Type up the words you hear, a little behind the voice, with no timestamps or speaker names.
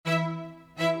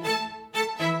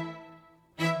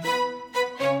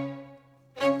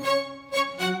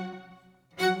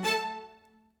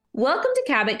Welcome to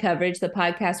Cabot Coverage, the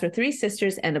podcast where three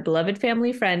sisters and a beloved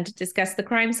family friend discuss the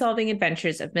crime-solving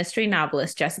adventures of mystery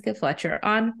novelist Jessica Fletcher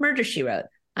on Murder, She Wrote.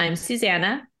 I'm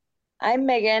Susanna. I'm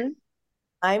Megan.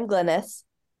 I'm Glynis.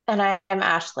 And I'm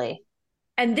Ashley.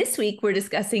 And this week we're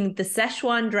discussing The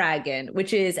Szechuan Dragon,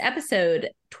 which is episode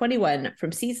 21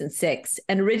 from season 6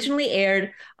 and originally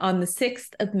aired on the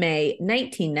 6th of May,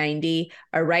 1990.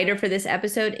 Our writer for this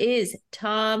episode is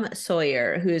Tom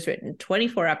Sawyer, who has written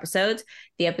 24 episodes.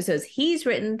 The episodes he's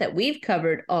written that we've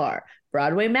covered are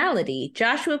Broadway Malady,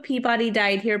 Joshua Peabody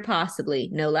Died Here Possibly,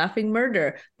 No Laughing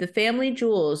Murder, The Family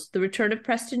Jewels, The Return of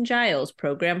Preston Giles,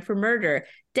 Program for Murder,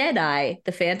 Deadeye,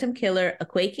 The Phantom Killer, A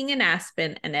Quaking in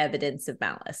Aspen, and Evidence of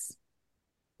Malice.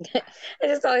 I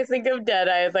just always think of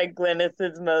Deadeye as like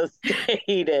Glynis's most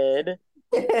hated.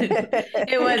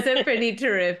 It was a pretty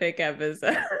terrific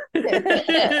episode.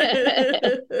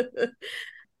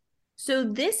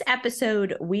 So this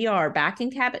episode, we are back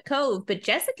in Cabot Cove, but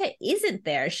Jessica isn't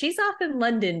there. She's off in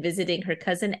London visiting her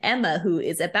cousin Emma, who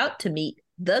is about to meet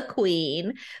the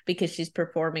Queen because she's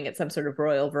performing at some sort of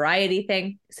royal variety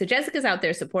thing. So Jessica's out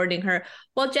there supporting her.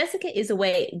 While Jessica is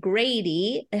away,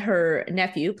 Grady, her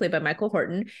nephew, played by Michael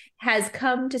Horton, has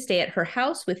come to stay at her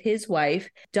house with his wife,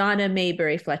 Donna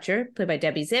Mayberry Fletcher, played by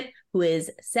Debbie Zipp, who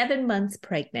is 7 months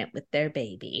pregnant with their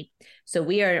baby. So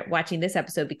we are watching this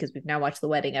episode because we've now watched the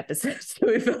wedding episode. So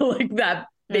we feel like that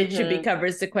bit should be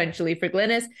covered sequentially for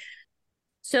Glynis.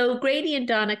 So Grady and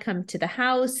Donna come to the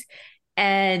house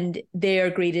and they are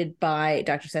greeted by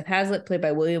Dr. Seth Hazlitt, played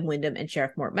by William Wyndham, and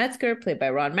Sheriff Mort Metzger, played by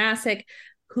Ron Masick,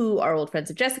 who are old friends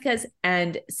of Jessica's.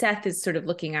 And Seth is sort of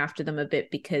looking after them a bit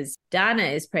because Donna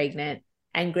is pregnant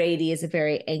and Grady is a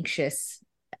very anxious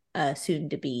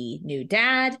soon-to-be new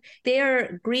dad. They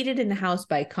are greeted in the house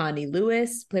by Connie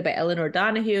Lewis, played by Eleanor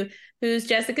Donahue, who's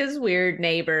Jessica's weird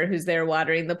neighbor who's there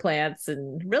watering the plants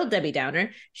and real Debbie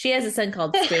Downer. She has a son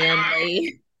called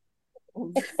Stanley.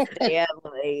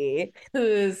 Stanley,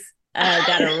 who's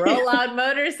got a roll-out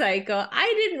motorcycle.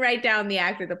 I didn't write down the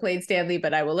actor that played Stanley,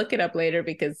 but I will look it up later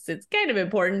because it's kind of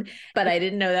important. But I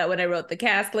didn't know that when I wrote the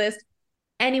cast list.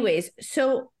 Anyways,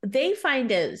 so they find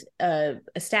a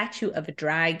statue of a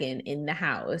dragon in the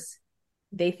house.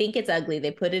 They think it's ugly.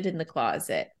 They put it in the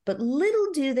closet. But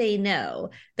little do they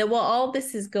know that while all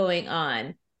this is going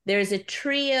on, there's a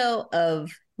trio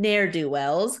of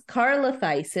ne'er-do-wells: Carla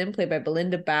Thyssen, played by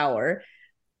Belinda Bauer,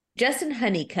 Justin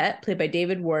Honeycutt, played by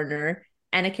David Werner,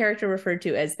 and a character referred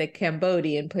to as the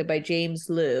Cambodian, played by James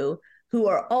Liu, who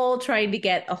are all trying to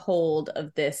get a hold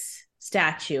of this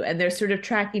statue. And they're sort of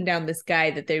tracking down this guy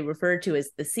that they refer to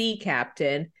as the sea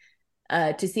captain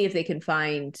to see if they can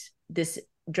find this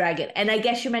dragon. And I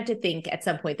guess you're meant to think at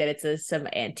some point that it's some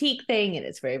antique thing and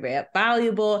it's very, very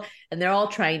valuable. And they're all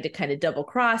trying to kind of double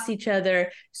cross each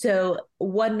other. So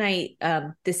one night,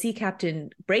 the sea captain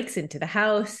breaks into the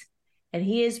house and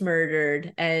he is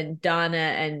murdered. And Donna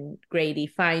and Grady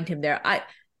find him there.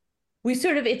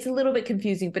 It's a little bit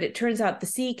confusing, but it turns out the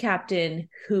sea captain,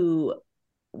 who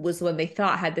was the one they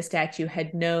thought had the statue,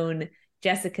 had known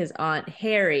Jessica's aunt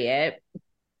Harriet,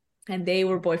 and they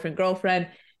were boyfriend girlfriend.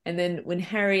 And then when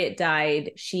Harriet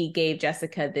died, she gave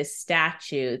Jessica this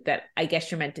statue that I guess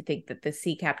you're meant to think that the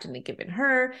sea captain had given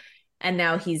her. And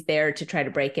now he's there to try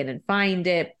to break in and find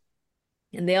it.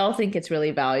 And they all think it's really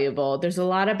valuable. There's a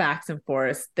lot of backs and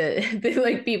forths that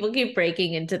like people keep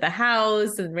breaking into the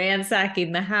house and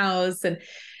ransacking the house. And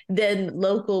then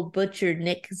local butcher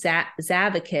Nick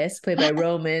Zavakis, played by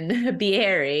Roman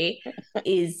Bieri,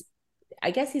 I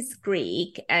guess he's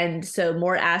Greek. And so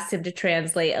Mort asked him to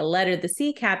translate a letter the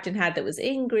sea captain had that was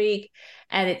in Greek.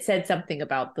 And it said something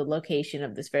about the location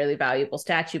of this fairly valuable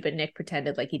statue, but Nick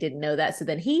pretended like he didn't know that. So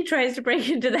then he tries to break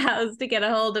into the house to get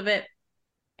a hold of it.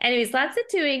 Anyways, lots of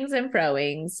toings and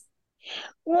froings.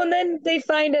 Well, and then they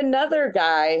find another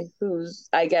guy who's,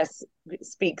 I guess,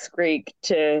 speaks Greek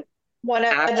to one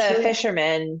of the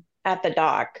fishermen at the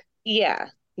dock. Yeah.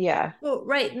 Yeah. Well,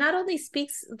 right. Not only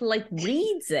speaks, like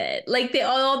reads it. Like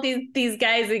all these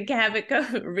guys in Cabot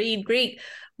read Greek,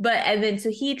 and then so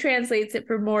he translates it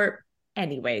for Mort.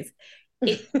 Anyways,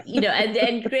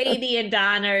 and Grady and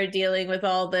Donna are dealing with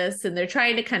all this, and they're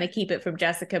trying to kind of keep it from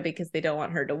Jessica because they don't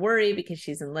want her to worry because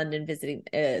she's in London visiting,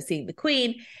 seeing the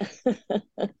Queen.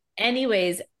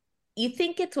 Anyways, you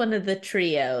think it's one of the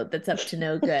trio that's up to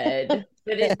no good,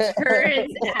 but it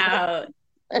turns out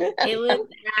it was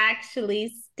actually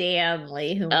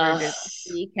Stanley who murdered the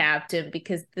sea captain,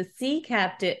 because the sea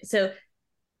captain. So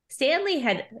Stanley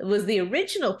was the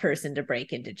original person to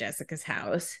break into Jessica's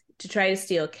house to try to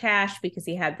steal cash because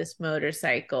he had this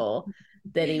motorcycle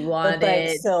that he wanted. That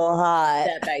bike's so hot.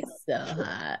 That bike's so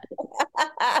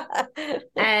hot.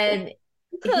 And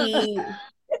he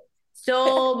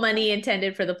stole money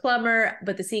intended for the plumber,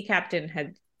 but the sea captain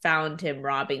had found him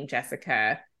robbing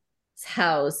Jessica's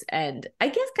house and I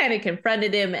guess kind of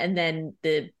confronted him. And then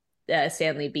the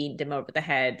Stanley beamed him over the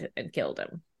head and killed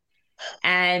him.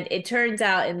 And it turns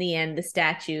out in the end, the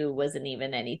statue wasn't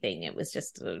even anything. It was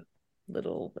just a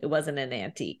little, it wasn't an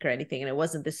antique or anything. And it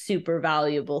wasn't the super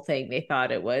valuable thing they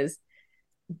thought it was.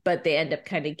 But they end up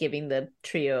kind of giving the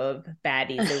trio of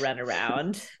baddies a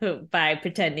runaround by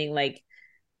pretending like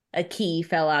a key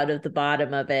fell out of the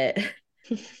bottom of it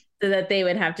so that they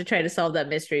would have to try to solve that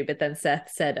mystery. But then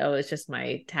Seth said, oh, it's just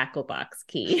my tackle box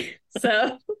key.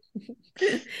 So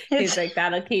he's like,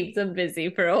 that'll keep them busy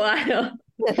for a while.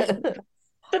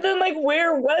 But then, like,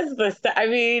 where was the I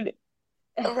mean,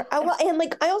 and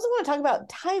like, I also want to talk about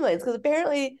timelines because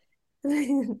apparently,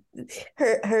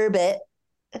 Herbert,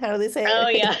 how do they say it? oh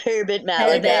yeah, Herbert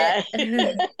Malachi.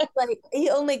 Like,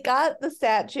 he only got the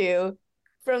statue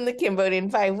from the Cambodian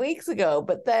 5 weeks ago,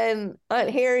 but then Aunt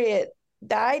Harriet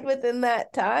died within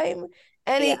that time.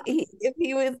 And Yeah.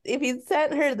 if he'd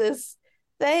sent her this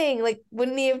thing, like,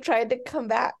 wouldn't he have tried to come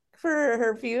back for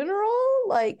her funeral?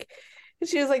 Like,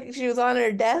 she was on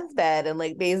her deathbed and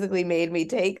like basically made me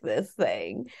take this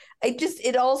thing.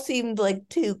 It all seemed like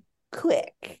too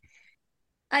quick.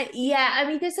 I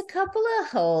mean, there's a couple of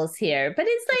holes here, but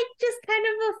it's like just kind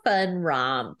of a fun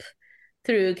romp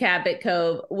through Cabot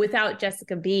Cove without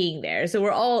Jessica being there. So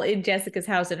we're all in Jessica's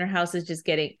house and her house is just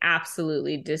getting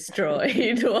absolutely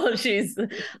destroyed while she's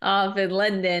off in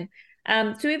London.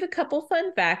 So we have a couple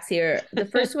fun facts here. The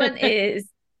first one is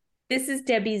this is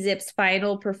Debbie Zipp's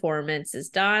final performance as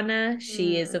Donna.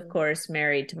 She is, of course,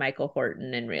 married to Michael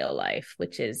Horton in real life,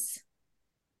 which is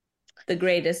the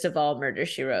greatest of all Murder,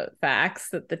 She Wrote facts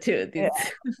that the two of these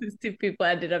two people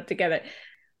ended up together.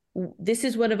 This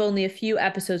is one of only a few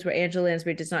episodes where Angela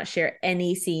Lansbury does not share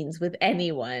any scenes with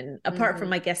anyone, apart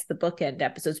from, I guess, the bookend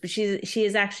episodes. But she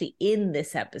is actually in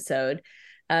this episode.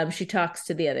 She talks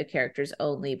to the other characters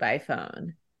only by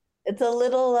phone. It's a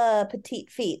little petite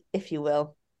feat, if you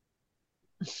will.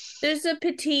 There's a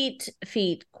petite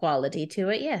feet quality to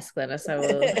it. Yes, Glennis, I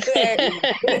will.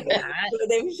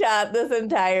 They've shot this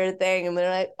entire thing and they're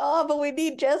like, oh, but we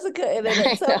need Jessica in it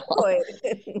at some point.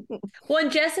 Well,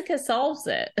 and Jessica solves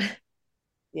it.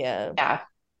 Yeah. Yeah.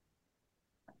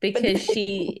 Because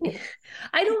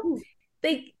I don't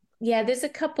think, there's a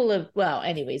couple of, well,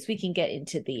 anyways, we can get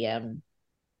into the,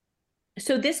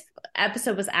 so this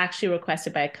episode was actually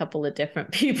requested by a couple of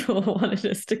different people who wanted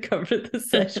us to cover the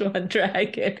Szechuan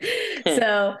dragon.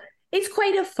 So it's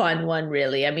quite a fun one,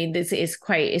 really. I mean, it's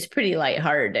pretty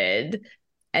lighthearted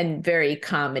and very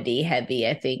comedy heavy,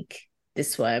 I think,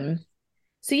 this one.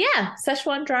 So yeah,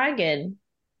 Szechuan dragon.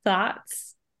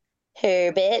 Thoughts?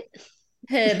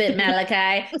 Herbert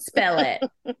Malachi. Spell it.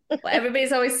 Well,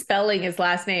 everybody's always spelling his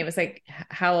last name. It's like,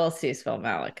 how else do you spell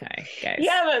Malachi, guys?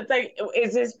 Yeah, but it's like,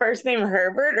 is his first name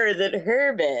Herbert or is it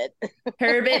Herbert?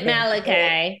 Herbert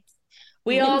Malachi.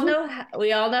 We all know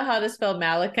how to spell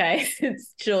Malachi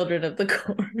since Children of the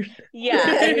Corn. Yeah,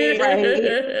 I mean, Right.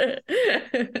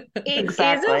 it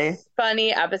Exactly. is a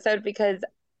funny episode because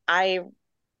I,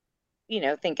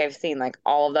 think I've seen like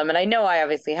all of them, and I know I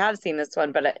obviously have seen this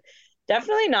one, but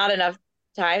definitely not enough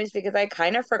times because I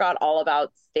kind of forgot all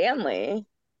about Stanley.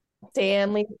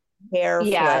 Stanley hair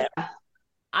Yeah.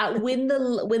 flip. When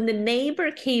the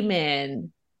neighbor came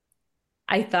in,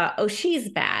 I thought, oh, she's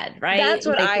bad, right? That's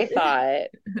what I thought.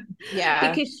 Yeah.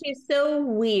 Because she's so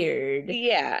weird.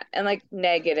 Yeah, and like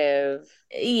negative.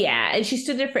 Yeah, and she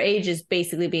stood there for ages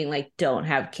basically being like, don't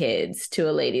have kids to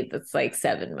a lady that's like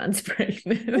 7 months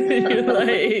pregnant. You're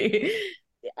like,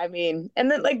 I mean, and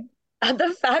then like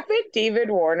the fact that David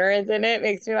Warner is in it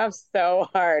makes me laugh so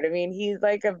hard. I mean, he's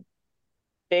like a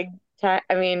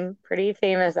pretty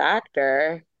famous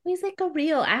actor. he's like a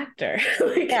real actor.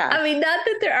 Yeah. I mean, not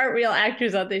that there aren't real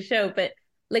actors on this show, but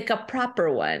like a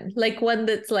proper one, like one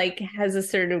that's like has a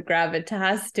certain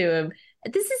gravitas to him.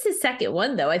 This is his second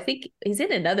one, though. I think he's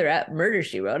in another Murder,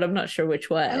 She Wrote. I'm not sure which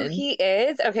one. Oh, he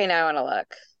is? Okay, now I want to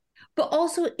look. But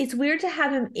also, it's weird to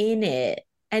have him in it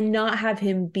and not have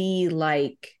him be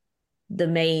like the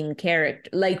main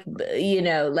character. Like,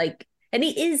 and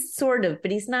he is sort of, but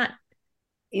he's not.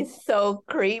 He's so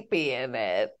creepy in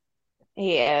it.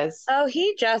 He is. Oh,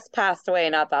 he just passed away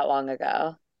not that long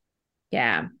ago.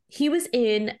 Yeah. He was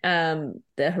in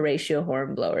the Horatio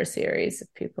Hornblower series, if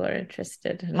people are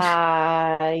interested in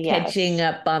Yes. catching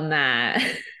up on that.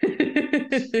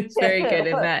 He's very good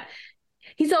in that.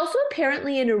 He's also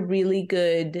apparently in a really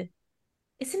good,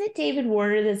 isn't it David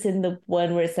Warner that's in the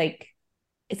one where it's like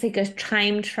a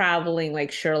time traveling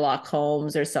like Sherlock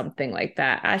Holmes or something like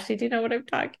that? Ashley, do you know what I'm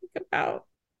talking about?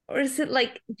 Or is it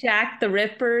like Jack the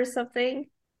Ripper or something?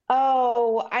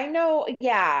 Oh, I know.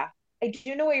 Yeah. I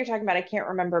do know what you're talking about. I can't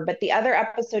remember. But the other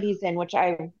episode he's in, which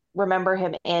I remember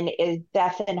him in, is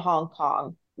Death in Hong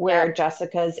Kong, where Yep.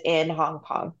 Jessica's in Hong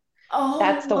Kong. Oh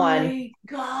That's the one. my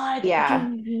God, Yeah.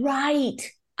 you're right.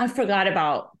 I forgot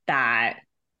about that.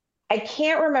 I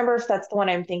can't remember if that's the one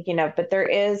I'm thinking of, but there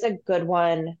is a good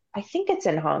one. I think it's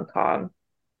in Hong Kong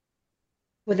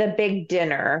with a big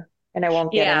dinner, and I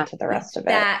won't get Yeah. into the rest of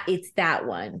it. It's that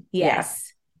one. Yeah.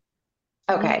 Yes.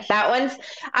 Okay. That one's,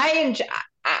 I enjoy,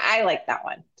 I like that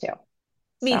one too.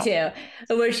 Me So,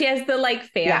 too. Where she has the like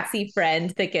yeah. fancy friend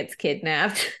that gets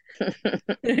kidnapped.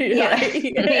 Yeah.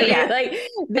 You're Yeah. like,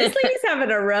 this lady's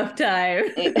having a rough time.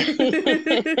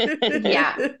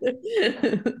 Yeah.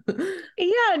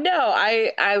 Yeah, no,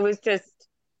 I was just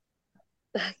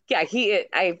yeah,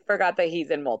 I forgot that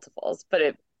he's in multiples, but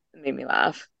it made me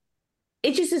laugh.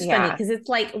 It just is funny Yeah. because it's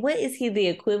like, what is he the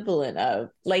equivalent of?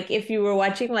 Like, if you were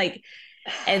watching like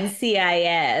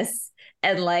NCIS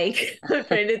and like, I'm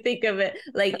trying to think of it,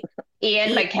 like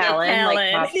Ian McKellen like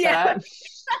McKellen. pops Yeah. up.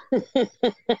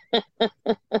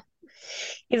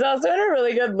 He's also in a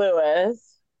really good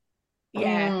Lewis.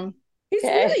 Yeah. He's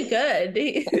Okay. really good. Can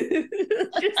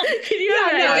you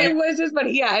Yeah, no, imagine? it was just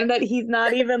funny. Yeah, and that he's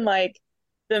not even like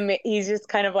he's just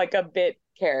kind of like a bit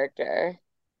character.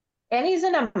 And he's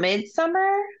in a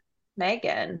Midsummer.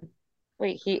 Megan.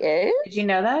 Wait, he is? Did you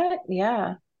know that?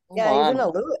 Yeah. Yeah, he's in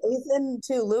Hold a on. Lewis. He's in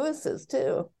two Lewis's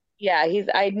too. Yeah,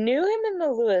 I knew him in the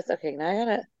Lewis. Okay, now I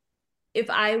gotta. If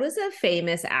I was a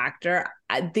famous actor,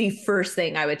 the first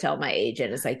thing I would tell my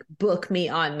agent is like, book me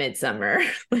on Midsummer,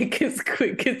 like as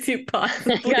quick as you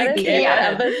possibly I gotta see what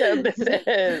can. episode this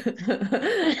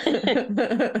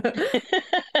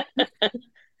is.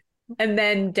 And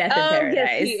then Death in Oh,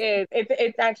 yes, he Paradise. is.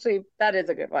 It's actually that is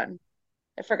a good one.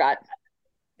 I forgot.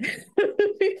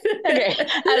 Okay,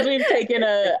 as we've taken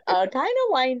a kind of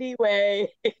windy way.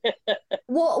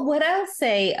 Well, what I'll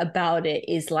say about it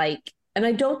is like, and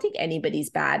I don't think anybody's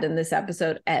bad in this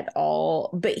episode at all,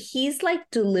 but he's like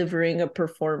delivering a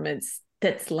performance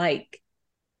that's like,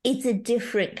 it's a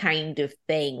different kind of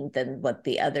thing than what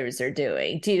the others are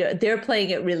doing. Do you know, they're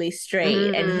playing it really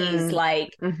straight, and he's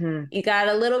like, you got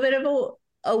a little bit of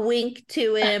a wink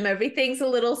to him. Everything's a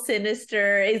little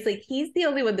sinister. It's like he's the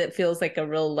only one that feels like a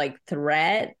real like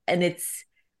threat, and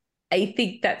I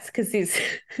think that's because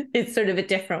it's sort of a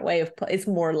different way of it's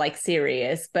more like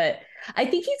serious, but I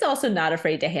think he's also not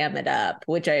afraid to ham it up,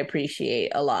 which I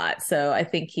appreciate a lot. So I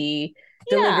think he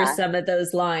delivers some of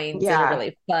those lines in a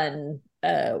really fun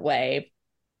way.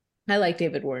 I like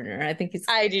David Warner. I think he's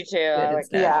I do too. good I and like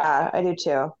stuff. Yeah, I do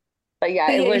too. But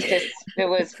yeah, Yeah. it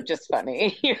was just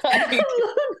funny. Like,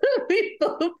 We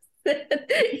both said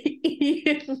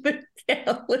Ian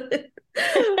McKellen.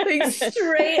 Like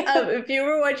straight up, if you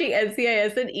were watching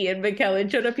NCIS and Ian McKellen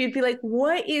showed up, you'd be like,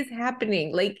 what is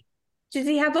happening? Like, does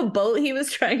he have a boat he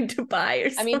was trying to buy or I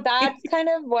something? mean, that's kind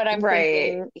of what I'm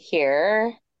Right. thinking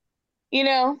here. You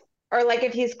know? Or like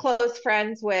if he's close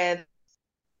friends with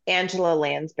Angela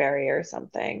Lansbury or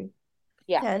something.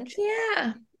 Yeah.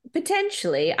 Yeah,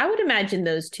 potentially. I would imagine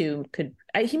those two could.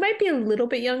 He might be a little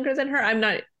bit younger than her. I'm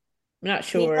not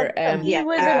sure. He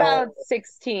was about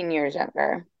 16 years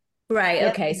younger. Right.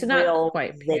 Okay. So not Real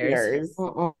quite peers.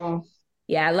 zingers.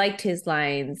 Yeah, I liked his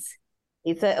lines.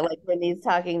 He said like when he's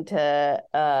talking to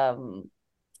oh,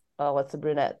 what's the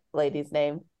brunette lady's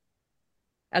name?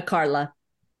 Carla.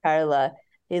 Carla.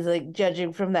 He's like,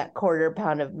 judging from that quarter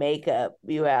pound of makeup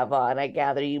you have on, I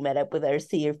gather you met up with our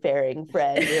seafaring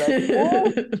friend. You're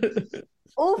like,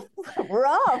 oh, we're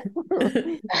off.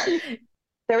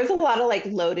 There was a lot of like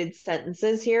loaded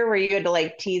sentences here where you had to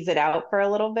like tease it out for a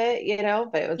little bit,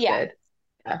 but it was good.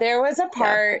 Yeah. There was a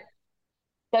part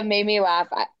that made me laugh.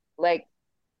 Like,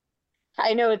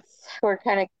 I know we're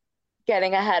kind of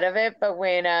getting ahead of it, but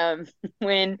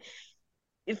when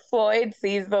Floyd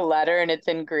sees the letter and it's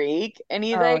in Greek, and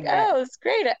he's like, yeah. "Oh, it's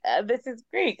great. This is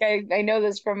Greek. I know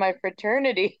this from my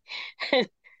fraternity." And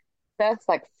that's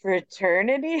like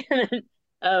fraternity,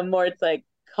 and more it's like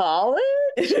college.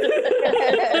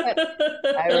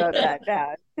 I wrote that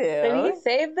down And he too.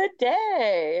 saved the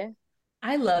day.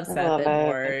 I love I Seth love and it.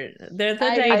 Mort. They're the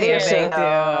I do dynamic too.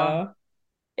 duo.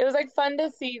 It was like fun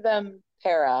to see them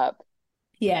pair up.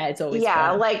 Yeah, it's always Yeah,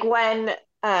 fun. like when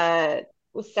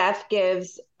Seth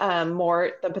gives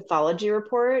Mort the pathology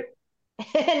report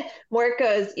And Mort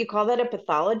goes, "You call that a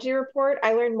pathology report?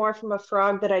 I learned more from a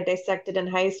frog that I dissected in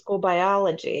high school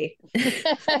biology."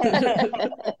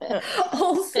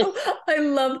 Also, I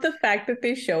love the fact that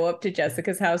they show up to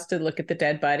Jessica's house to look at the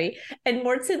dead body, and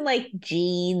Mort's in like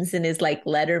jeans and his like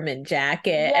Letterman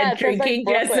jacket Yeah, and it says like drinking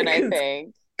Brooklyn, I Jessica's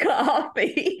think.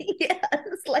 coffee. Yeah,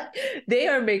 it's like they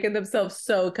are making themselves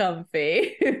so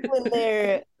comfy.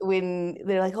 when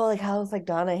they're like, oh, like how's like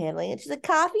Donna handling it? She's like,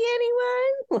 coffee,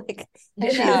 anyone? Like I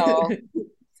she's know.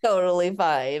 totally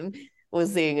fine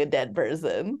with seeing a dead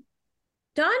person.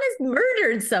 Dawn has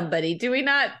murdered somebody. Do we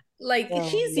not like Oh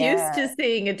she's used to yeah.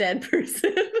 seeing a dead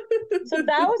person? So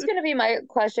that was going to be my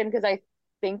question because I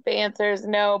think the answer is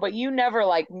no, but you never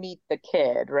like meet the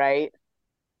kid, right?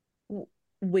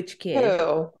 Which kid?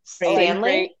 Who? Like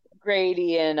Stanley?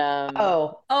 Grady and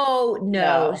Oh, Oh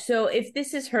no. no. So if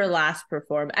this is her last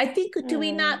performance, I think do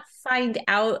we hmm. not find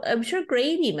out? I'm sure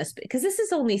Grady must be because this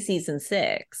is only season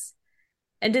 6.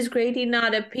 And does Grady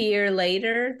not appear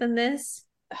later than this?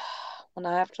 Well,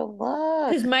 I have to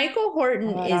Because look. Michael Oh,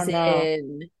 Horton I is don't know.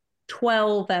 in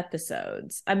 12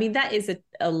 episodes. I mean, that is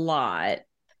a lot.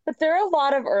 But there are a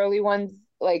lot of early ones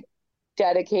like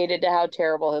dedicated to how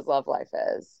terrible his love life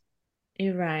is.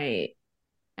 You're right.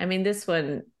 I mean, this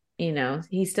one,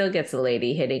 he still gets a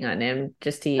lady hitting on him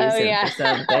just to Oh use him yeah. for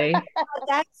something.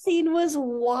 That scene was I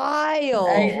wild.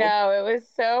 know. It was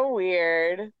so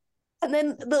weird. And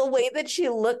then the way that she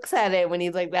looks at him when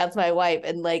he's like, that's my wife.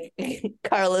 And like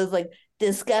Carla's like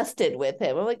disgusted with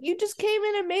him. I'm like, you just came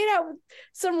in and made out with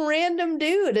some random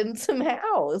dude in some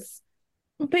house.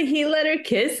 But he let her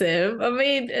kiss him. I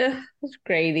mean, it's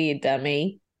Grady,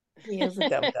 dummy. He is a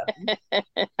dum dum.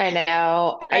 I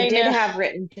know. I I did know. have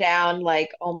written down, like,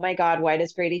 oh my God, why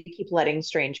does Grady keep letting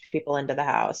strange people into the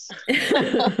house?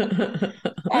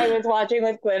 I was watching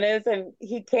with Glynis and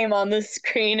he came on the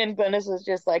screen and Glynis was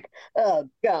just like, oh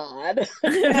God.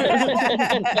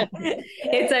 It's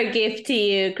our gift to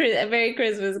you. Merry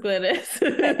Christmas, Glynis.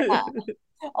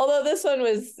 Although this one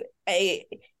was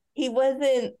he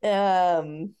wasn't how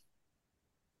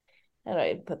do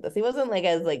I put this? He wasn't like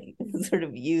as like sort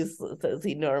of useless as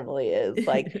he normally is.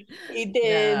 Like he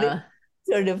did No.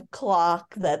 sort of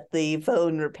clock that the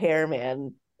phone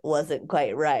repairman wasn't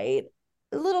quite right.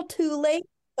 A little too late,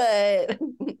 but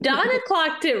Donna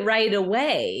clocked it right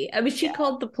away. I mean, she yeah.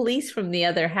 called the police from the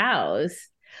other house.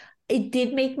 It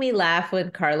did make me laugh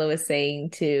when Carla was saying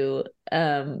to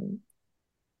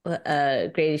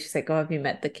Grady, she's like, "Oh, have you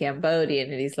met the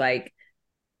Cambodian?" And he's like,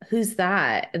 "Who's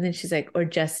that?" And then she's like, "Or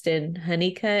Justin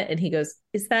Honeycutt." And he goes,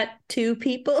 "Is that 2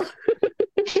 people?"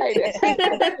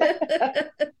 I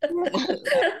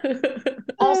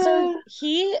Also,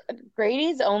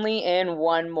 Grady's only in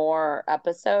one more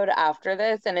episode after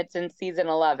this, and it's in season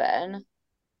 11.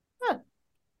 Huh.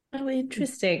 Oh,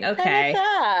 interesting. Kind of Okay.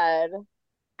 sad.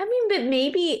 I mean, but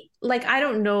maybe, like, I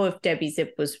don't know if Debbie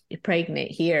Zip was pregnant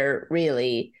here,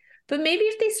 really. But maybe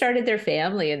if they started their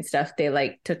family and stuff, they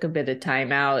like took a bit of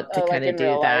time out to Oh, kind like of in do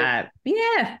real life. that.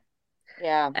 Yeah.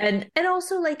 Yeah. And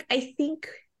also like I think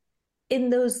in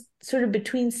those sort of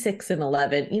between 6 and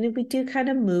 11, we do kind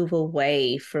of move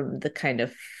away from the kind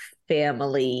of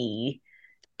family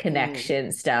Mm.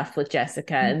 connection stuff with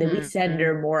Jessica, and then we send Mhm.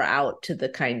 her more out to the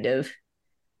kind of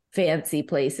fancy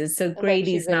places. So Like she's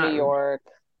Grady's in New not, York.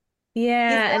 He's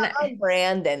yeah, not and on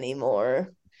brand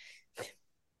anymore.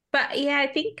 but yeah, I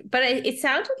think, but it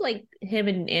sounded like him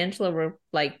and Angela were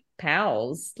like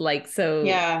pals, like so,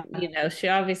 Yeah. she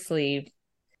obviously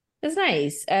is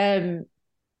nice.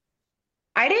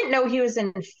 I didn't know he was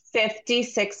in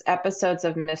 56 episodes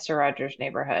of Mr. Rogers'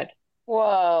 Neighborhood.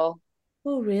 Whoa.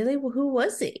 Oh, really? Well, who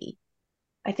was he?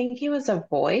 I think he was a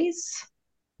voice.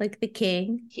 Like the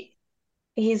king? He,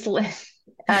 he's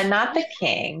not the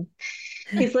king.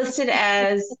 He's listed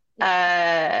as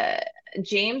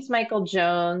James Michael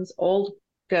Jones, Old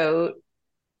Goat,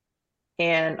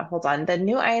 and hold on, the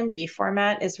new IMDb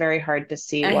format is very hard to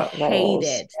see I what hate roles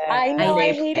it. I know, I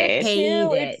I they've hate it played. hate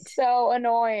too. it. It's so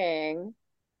annoying.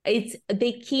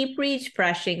 They keep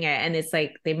refreshing it, and it's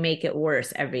like they make it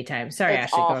worse every time. Sorry, It's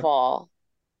Ashley, go. awful.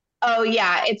 Oh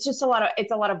yeah, it's a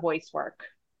lot of voice work.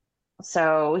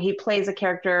 So he plays a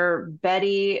character,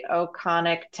 Betty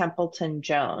O'Connick Templeton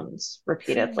Jones,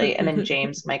 repeatedly, and then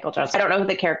James Michael Jones. I don't know who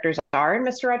the characters are in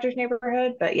Mr. Rogers'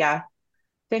 Neighborhood, but yeah,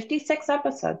 56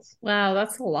 episodes. Wow,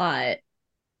 that's a lot.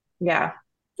 Yeah.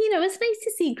 It's nice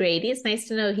to see Grady. It's nice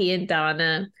to know he and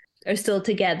Donna are still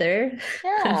together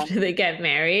Yeah. after they get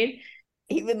married.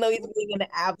 Even though he's being an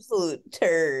absolute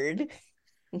turd.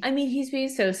 I mean, he's being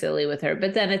so silly with her,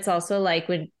 but then it's also like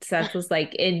when Seth was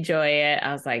like, enjoy it.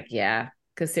 I was like, yeah,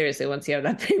 Because seriously, once you have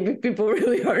that baby, people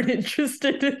really aren't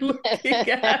interested in looking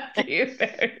after you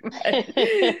very much.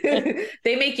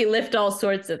 They make you lift all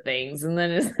sorts of things, and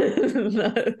then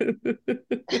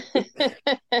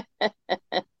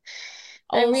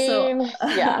I also mean,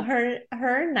 yeah.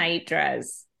 her night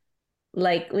dress,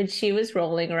 like when she was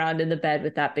rolling around in the bed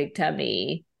with that big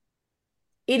tummy,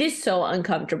 it is so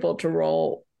uncomfortable to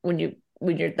roll when you're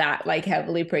that like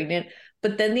heavily pregnant.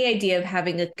 But then the idea of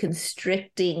having a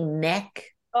constricting neck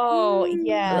Oh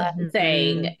yeah.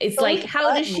 thing, it's Those like,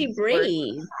 how does she buttons were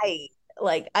breathe? tight.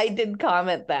 Like I did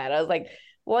comment that. I was like,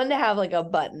 one to have like a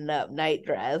button up night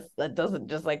dress that doesn't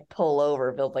just like pull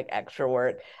over, feels like extra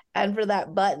work. And for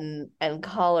that button and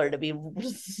collar to be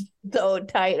so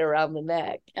tight around the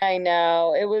neck. I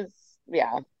know. It was,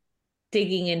 yeah.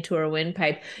 Digging into her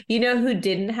windpipe. You know who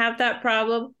didn't have that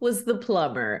problem was the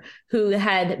plumber, who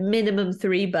had minimum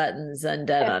 3 buttons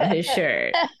undone on his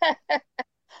shirt.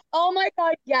 Oh my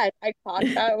God, yes. I caught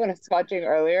that when I was watching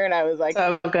earlier and I was like,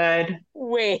 So good.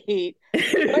 wait,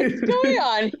 what's going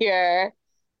on here?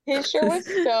 His shirt was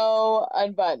so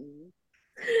unbuttoned.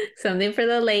 Something for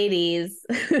the ladies.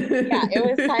 Yeah, it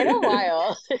was kind of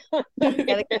wild. You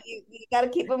gotta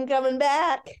keep them coming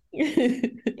back. Yeah.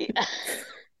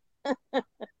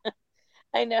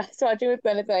 I know. I was watching with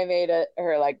Glennis and I made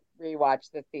her like rewatch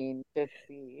the scene to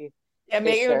see. Yeah,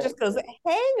 Megan just goes,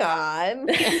 hang on.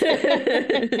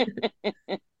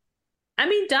 I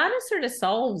mean, Donna sort of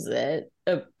solves it.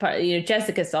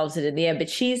 Jessica solves it in the end,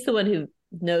 but she's the one who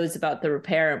knows about the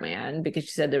repairman because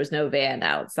she said there was no van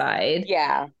outside.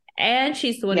 Yeah. And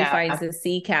she's the one who finds the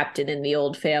sea captain in the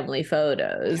old family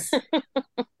photos.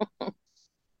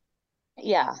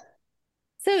 Yeah.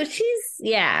 So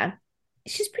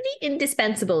she's pretty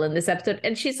indispensable in this episode.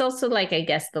 And she's also like, I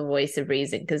guess, the voice of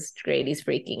reason because Grady's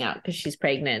freaking out because she's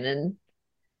pregnant and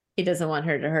he doesn't want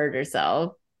her to hurt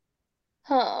herself.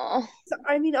 Huh. So,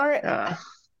 I mean, are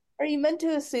you meant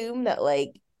to assume that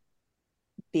like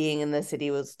being in the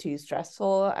city was too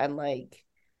stressful and like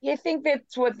You think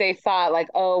that's what they thought, like,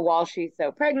 oh, while she's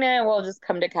so pregnant, we'll just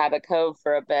come to Cabot Cove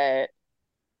for a bit.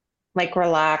 Like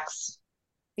relax.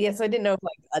 yeah, so I didn't know if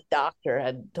like a doctor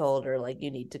had told her like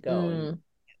you need to go and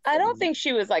I don't think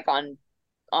she was like on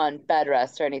bed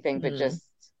rest or anything, but just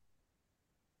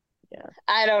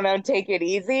I don't know, take it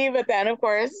easy. But then of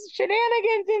course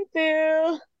shenanigans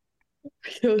ensue.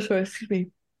 So excuse me.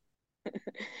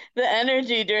 The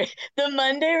energy during the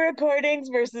Monday recordings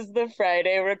versus the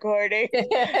Friday recordings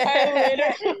are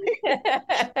literally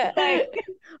like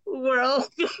worlds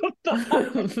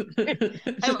apart.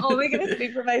 I'm only gonna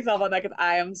speak for myself on that because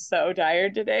I am so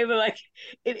tired today, but like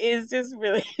it is just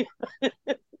really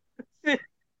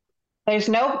There's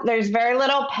very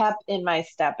little pep in my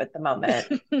step at the moment.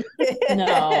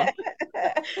 No.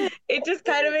 It just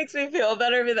kind of makes me feel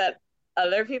better that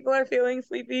other people are feeling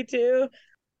sleepy too.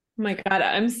 Oh my God,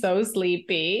 I'm so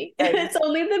sleepy. It's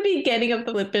only the beginning of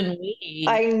the flippin' week.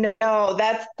 I know,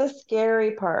 that's the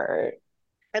scary part.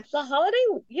 It's the holiday,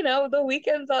 the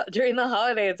weekends during the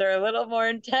holidays are a little more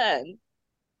intense.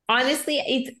 Honestly,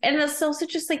 it's also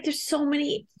just like there's so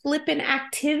many flippin'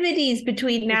 activities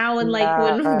between now and like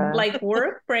when like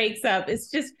work breaks up. It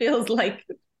just feels like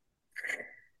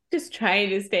just trying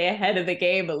to stay ahead of the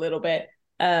game a little bit.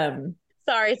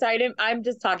 Sorry, I'm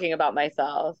just talking about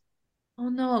myself. Oh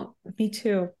no, me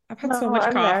too. I've had so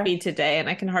much coffee today and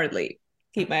I can hardly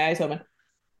keep my eyes open.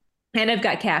 And I've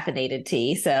got caffeinated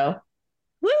tea, so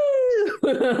woo!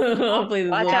 Hopefully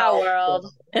watch out, world.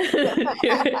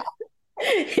 Here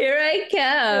I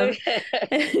come.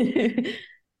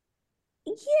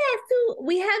 Yeah, so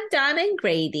we have Donna and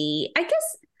Grady. I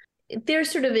guess they're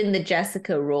sort of in the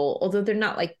Jessica role, although they're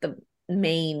not like the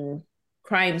main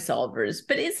crime solvers,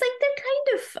 but it's like they're kind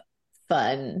of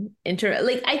fun. I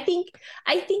think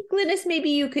Glynis, maybe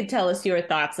you could tell us your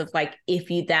thoughts of like if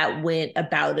that went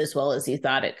about as well as you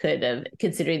thought it could have,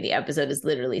 considering the episode is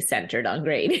literally centered on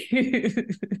Grady.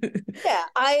 Yeah,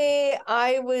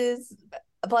 I was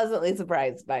pleasantly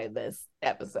surprised by this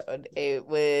episode. It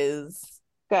was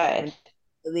good.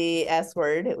 The S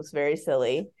word, it was very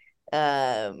silly.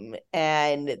 And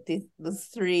the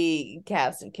 3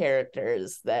 cast of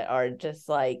characters that are just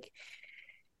like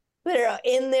they're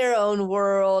in their own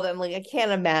world. I'm like, I can't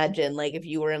imagine like if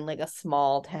you were in like a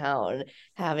small town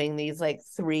having these like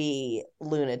 3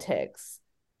 lunatics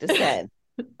descend.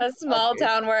 A small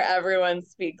town where everyone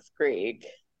speaks Greek.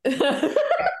 And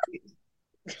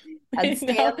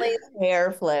Stanley's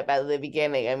hair flip at the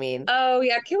beginning. I mean, oh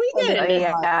yeah, can we get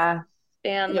into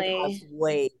Stanley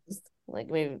waves? Like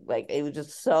maybe like it was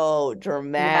just so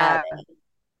dramatic. Yeah.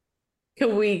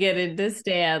 Can we get into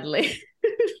Stanley?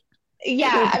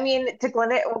 Yeah, I mean, to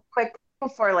Glennis, quick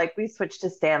before like we switch to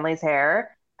Stanley's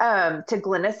hair, to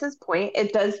Glynis's point,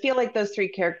 it does feel like those three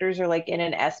characters are like in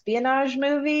an espionage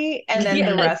movie, and then the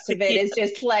Yes. rest of it is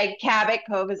just like Cabot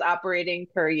Cove is operating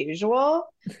per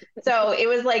usual. So it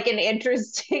was like an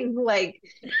interesting like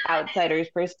outsider's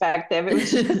perspective. It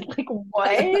was just like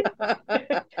what?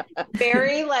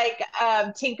 Very like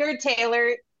Tinker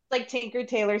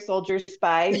Tailor Soldier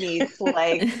Spy meets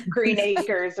like Green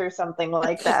Acres or something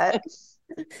like that.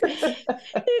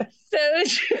 It's so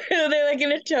true. They're like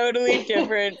in a totally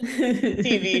different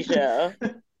TV show.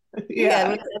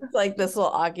 Yeah, Yeah. it's like this will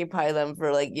occupy them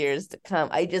for like years to come.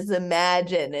 I just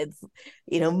imagine it's,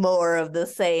 more of the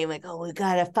same. Like, oh, we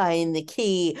gotta find the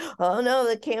key. Oh no,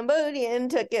 the Cambodian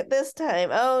took it this time.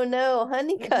 Oh no,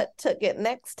 Honeycutt took it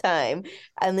next time.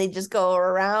 And they just go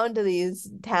around to these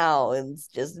towns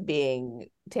just being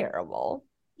terrible.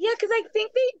 Yeah, because I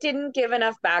think they didn't give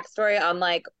enough backstory on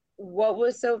like what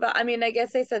was I mean, I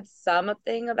guess they said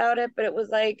something about it, but it was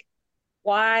like,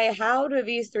 why, how do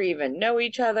these three even know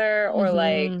each other? Or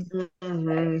like,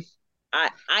 Mm-hmm.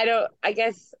 I don't, I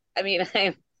guess, I mean,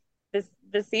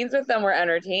 the scenes with them were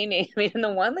entertaining. I mean,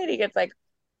 the one lady gets like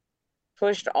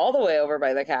pushed all the way over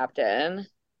by the captain,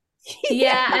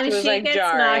 Yeah, I which mean, was she like gets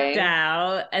knocked jarring.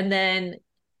 out, and then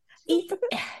it,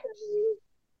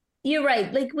 you're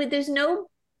right. Like, there's no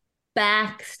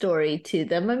backstory to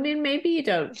them. I mean, maybe you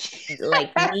don't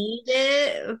like need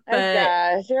it, I but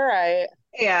guess you're right.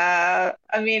 Yeah,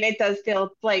 I mean, it does feel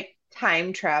like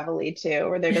time travel-y too,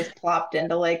 where they're just plopped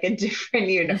into like a different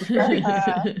universe.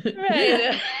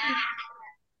 Right.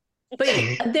 But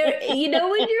there,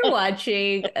 when you're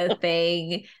watching a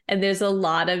thing and there's a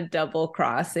lot of double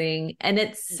crossing, and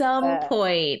at some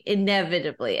point,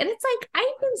 inevitably, and it's like,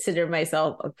 I consider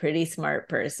myself a pretty smart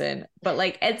person, but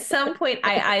like at some point,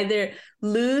 I either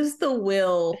lose the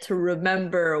will to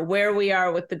remember where we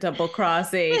are with the double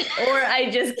crossing, or I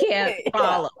just can't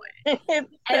follow it. It's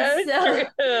And so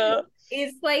true.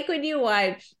 it's like when you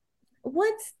watch,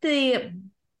 what's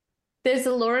there's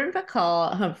a Lauren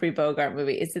Bacall Humphrey Bogart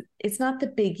movie. It's not The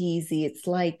Big Easy. It's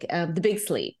like The Big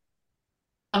Sleep.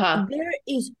 Uh-huh. There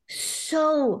is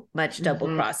so much double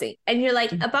Mhm. crossing. And you're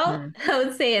like, about, Mhm. I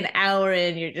would say an hour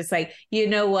in, you're just like, you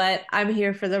know what? I'm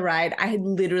here for the ride. I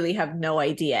literally have no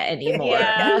idea anymore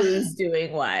Yeah. who's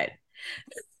doing what.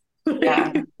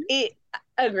 Yeah.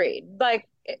 Agreed. Like,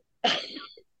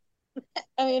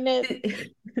 I mean, is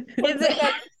it?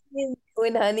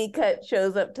 When Honeycutt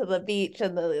shows up to the beach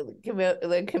and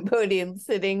the Cambodian's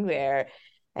sitting there,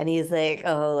 and he's like,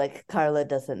 "Oh, like Carla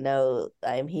doesn't know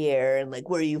I'm here, and like,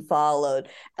 were you followed?"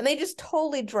 And they just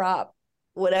totally drop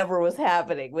whatever was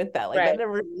happening with that. Like Right. that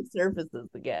never surfaces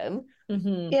again.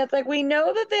 Mhm. Yeah, it's like we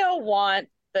know that they all want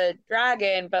the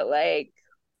dragon, but like,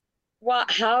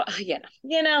 what? How?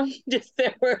 Just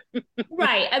there were.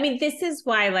 Right. I mean, this is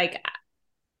why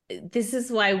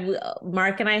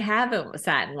Mark and I haven't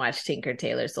sat and watched Tinker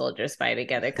Tailor Soldier Spy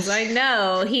together, because I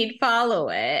know he'd follow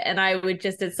it, and I would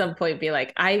just at some point be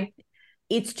like,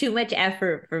 it's too much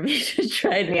effort for me to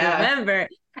try to remember.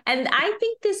 And I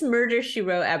think this Murder, She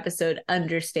Wrote episode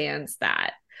understands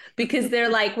that, because they're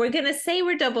like, we're going to say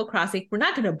we're double crossing. We're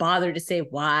not going to bother to say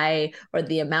why or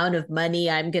the amount of money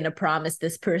I'm going to promise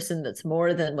this person that's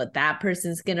more than what that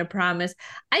person's going to promise.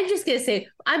 I'm just going to say,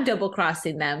 I'm double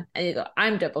crossing them. And you go,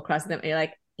 I'm double crossing them. And you're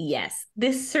like, yes,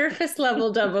 this surface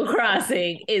level double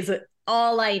crossing is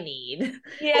all I need.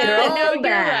 Yeah, all no, you're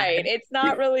bad. right. It's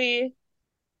not really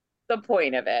the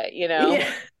point of it,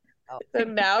 Yeah, So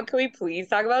now, can we please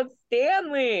talk about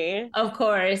Stanley? of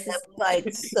course.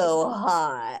 Like so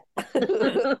hot.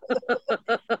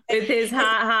 With his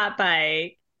hot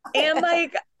bike. And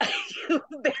like, you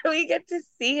barely get to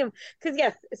see him. Because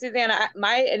yes, Susanna,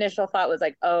 my initial thought was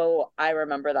like, oh, I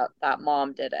remember that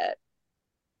mom did it.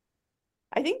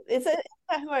 I think is that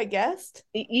who I guessed?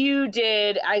 You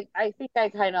did. I think I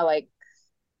kind of like,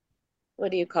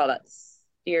 what do you call that?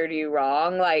 Steered you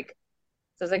wrong. Like,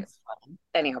 so it's like,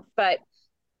 anyhow, but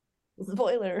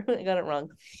Spoiler, I got it wrong.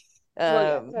 well,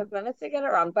 yeah, so I was gonna say get it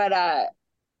wrong, but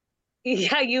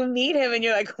yeah, you meet him and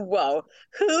you're like, whoa,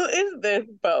 who is this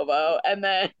Bobo? And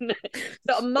then,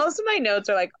 so most of my notes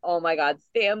are like, oh my God,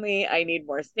 Stanley, I need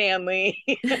more Stanley.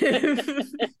 You're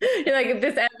like,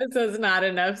 this episode's not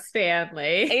enough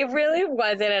Stanley. It really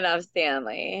wasn't enough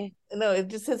Stanley. No,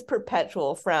 it's just his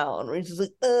perpetual frown where he's just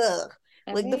like, ugh.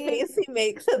 Like the face he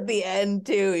makes at the end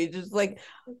too. He just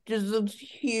a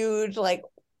huge, like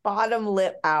bottom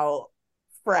lip out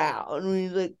frown.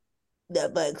 He's like,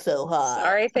 that bike's so hot.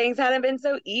 Sorry, things hadn't been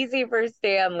so easy for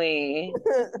Stanley.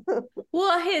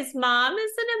 Well, his mom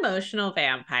is an emotional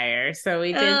vampire, so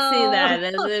we did see that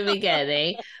in the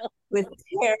beginning. With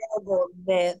terrible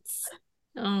mitts.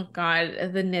 Oh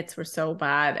God, the knits were so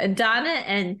bad. And Donna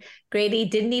and Grady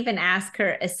didn't even ask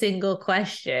her a single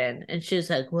question. And she was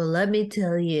like, well, let me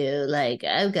tell you, like,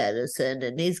 I've got a son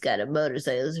and he's got a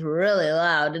motorcycle. It's really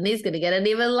loud and he's gonna get an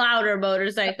even louder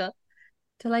motorcycle.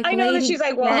 To like, I know that lady, she's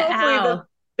like, well, get hopefully the out.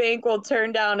 bank will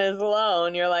turn down his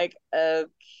loan. You're like,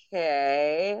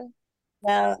 okay.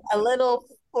 A little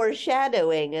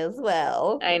foreshadowing as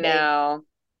well. I They know.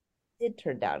 did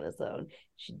turn down his loan.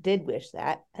 She did wish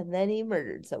that, and then he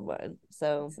murdered someone.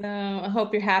 So, So I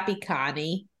hope you're happy,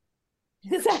 Connie.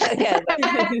 yeah,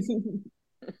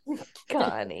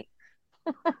 Connie.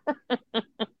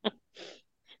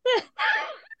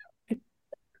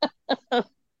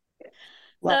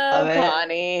 Love Oh, it.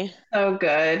 Connie. So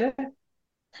good.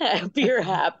 I hope you're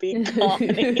happy, Connie.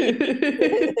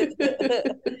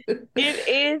 It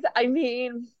is, I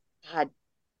mean, God,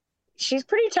 she's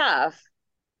pretty tough.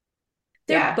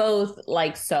 They're Yeah. both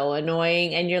like so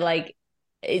annoying, and you're like,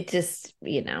 it just,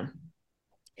 you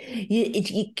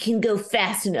can go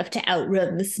fast enough to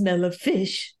outrun the smell of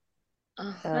fish.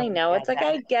 Oh, I Oh, know. yeah, It's like,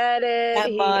 I get it.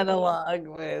 that monologue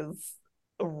was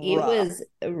It rough. was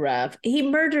rough. He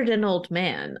murdered an old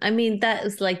man. I mean, that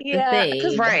is like the Yeah,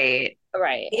 because thing. Right.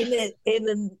 right.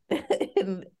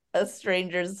 In a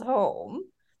stranger's home,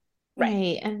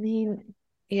 Right. I mean,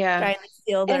 Yeah. trying to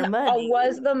steal their And money.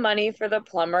 was the money for the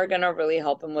plumber gonna really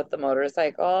help him with the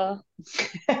motorcycle?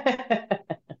 and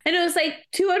it was like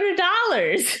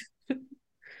 $200.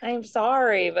 I'm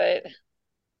sorry, but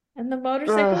And the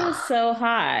motorcycle was so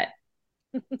hot.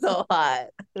 So hot.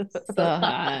 So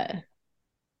hot.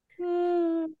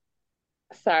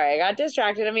 sorry, I got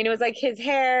distracted. I mean, it was like his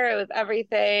hair, it was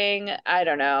everything. I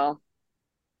don't know.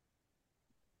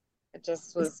 It just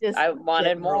It's was, just I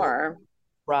wanted general more.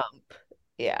 rump.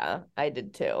 Yeah, I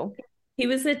did too. He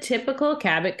was a typical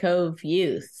Cabot Cove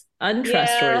youth, Yeah,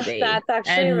 untrustworthy that's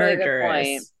actually a and really good point.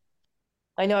 murderous.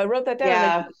 I know I wrote that down.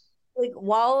 Yeah. Like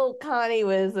while Connie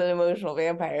was an emotional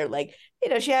vampire, like,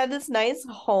 she had this nice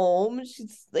home.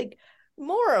 She's like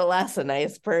more or less a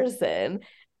nice person.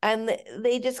 And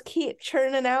they just keep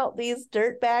churning out these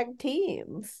dirtbag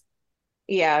teens.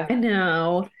 Yeah. I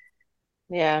know.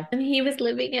 Yeah. And he was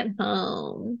living at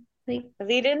home. Like, 'Cause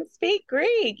he didn't speak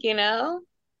Greek, He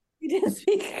didn't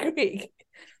speak Greek.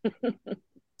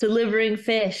 delivering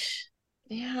fish.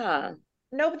 Yeah.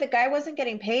 No, but the guy wasn't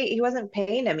getting paid. He wasn't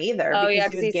paying him either Oh, yeah,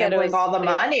 because he because was he said it gambling was, all the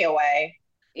money away.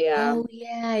 yeah. Oh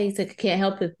yeah, he's like, I can't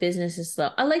help if business is slow.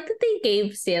 I like that they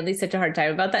gave Stanley such a hard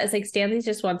time about that. It's like Stanley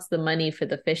just wants the money for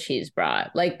the fish he's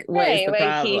brought. Like, what is Right, the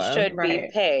like he problem? should be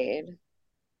Right. paid.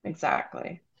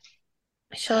 Exactly.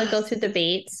 Shall I go through the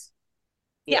baits?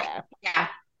 Yeah. Yeah.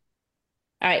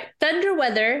 All right, thunder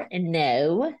weather and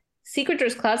no. Secret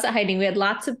Doors closet hiding. We had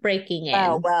lots of breaking in.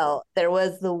 Oh, well, there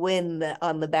was the wind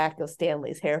on the back of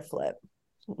Stanley's hair flip.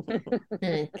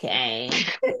 Okay.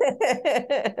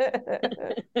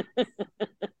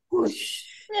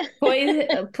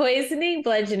 Poisoning,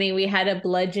 bludgeoning. We had a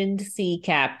bludgeoned sea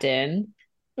captain.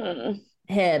 Hmm.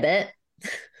 Herbert.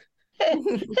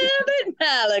 Herbert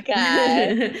Malachi.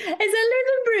 It's a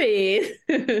little breeze.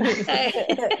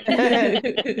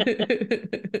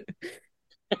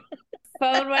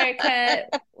 Phone wire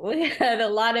cut. We had a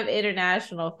lot of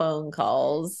international phone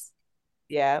calls.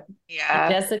 Yeah. Yeah.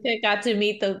 Jessica got to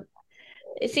meet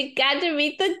she got to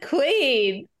meet the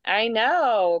queen. I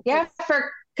know. Yeah,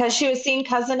 because she was seeing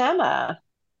cousin Emma.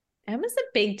 Emma's a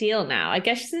big deal now. I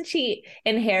guess since she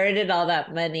inherited all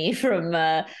that money from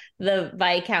the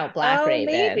Viscount Black Oh,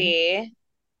 Raven. maybe.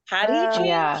 Had he changed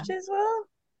Yeah. as well?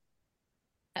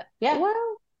 Yeah.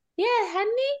 Well, yeah,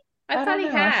 hadn't he? I thought don't he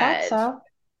know. had. I thought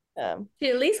so. She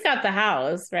at least got the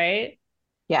house, right?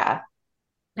 Yeah.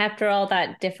 After all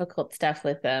that difficult stuff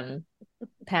with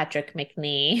Patrick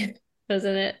McNee,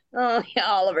 wasn't it? Oh, yeah,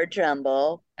 Oliver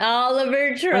Trumbull.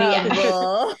 Oliver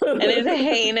Trumbull. And his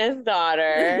heinous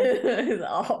daughter. His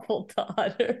awful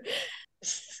daughter.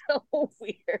 So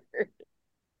weird.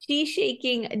 She's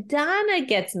shaking. Donna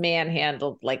gets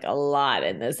manhandled like a lot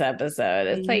in this episode.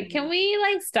 It's like, can we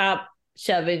like stop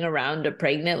shoving around a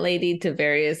pregnant lady to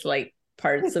various like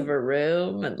parts of a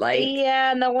room and like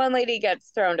Yeah, and the one lady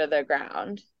gets thrown to the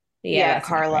ground. Yeah, that's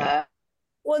not great. Carla.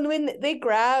 Well, when they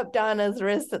grabbed Donna's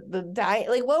wrist at the diner,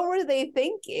 like, what were they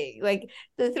thinking? Like,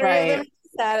 the three of them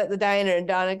sat at the diner, and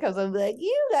Donna comes and be like,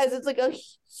 "You guys, it's like a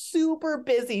super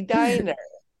busy diner."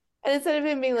 And instead of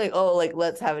him being like, "Oh, like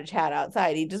let's have a chat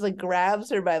outside," he just like grabs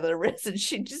her by the wrist, and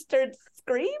she just starts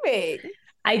screaming.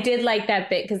 I did like that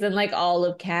bit because then like all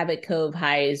of Cabot Cove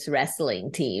High's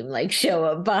wrestling team like show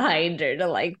up behind her to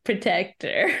like protect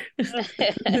her.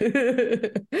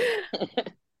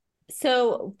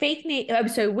 So fake name. I'm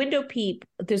sorry, window peep.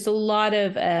 There's a lot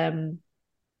of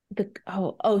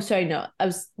sorry, no, I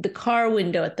was the car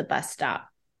window at the bus stop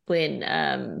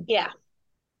when Yeah.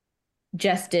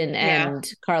 Justin Yeah.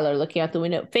 and Carla are looking out the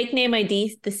window. Fake name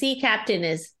ID. The sea captain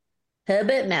is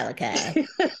Herbert Malachi.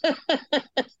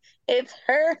 It's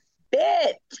her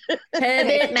bit.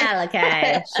 Herbert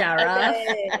Malachi. Shara.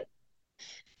 Okay.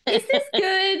 Is this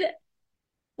good?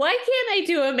 Why can't I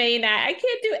do a main I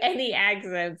can't do any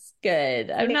accents good.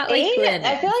 I'm not like Glenn.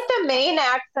 I feel like the main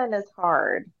accent is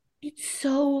hard. It's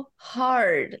so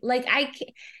hard. Like I can't,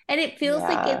 and it feels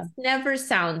like it Yeah. never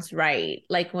sounds right.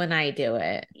 Like when I do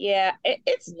it. Yeah, it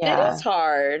Yeah. is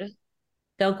hard.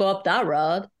 Don't go up that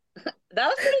road. That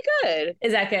was pretty good.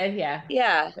 Is that good? Yeah.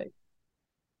 Yeah.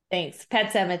 Thanks.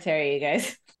 Pet Cemetery, you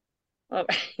guys. Well,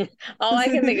 all I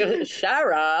can think of is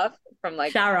Sharaf from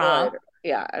like Sharaf. Ford.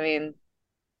 Yeah, I mean,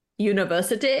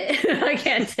 University. I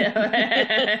can't do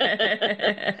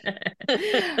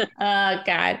it. Oh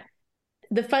God.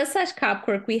 The fuzz slash cop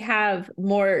quirk, we have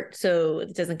more, so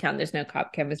it doesn't count. There's no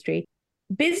cop chemistry.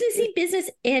 Businessy business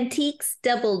antiques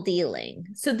double dealing.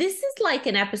 So this is like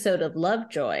an episode of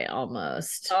Lovejoy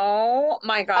almost. oh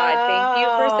my God, thank you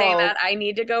for saying Oh. that. I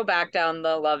need to go back down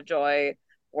the Lovejoy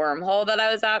wormhole that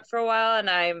I was at for a while, and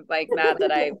I'm like mad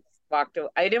that I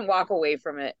didn't walk away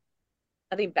from it.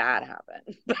 Nothing bad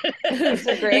happened. It's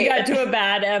a You great. got to a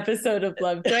bad episode of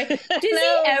Lovejoy. Does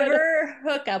No, he ever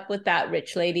hook up with that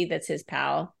rich lady that's his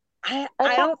pal? I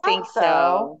I don't thought think so.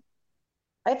 so.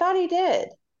 I thought he did.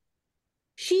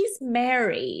 She's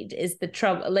married, is the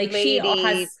trouble. Like she Lady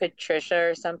has, Patricia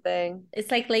or something. it's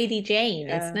like Lady Jane,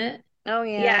 Yeah. isn't it? Oh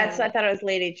Yeah, yeah. I thought it was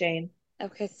Lady Jane.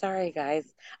 Okay, sorry guys.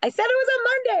 I said it was a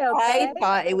Monday, I okay?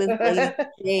 thought it was Lady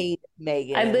Jade,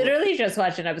 Megan. I literally just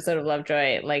watched an episode of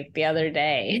Lovejoy like the other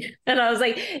day. And I was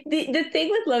like, the thing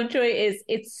with Lovejoy is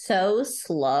it's so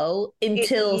slow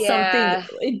until yeah.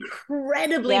 something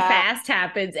incredibly Yeah. fast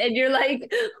happens. And you're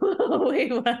like, oh,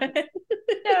 wait, what?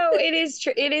 No, it is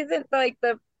true. It isn't like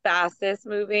the fastest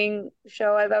moving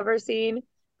show I've ever seen,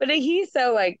 but he's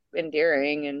so like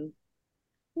endearing and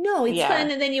No, it's Yeah. fun.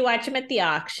 And then you watch them at the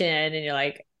auction and you're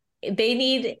like,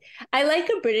 I like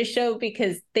a British show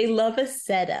because they love a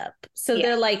setup. So Yeah.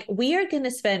 they're like, we are going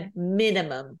to spend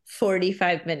minimum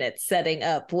 45 minutes setting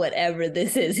up whatever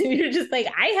this is. And you're just like,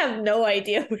 I have no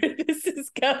idea where this is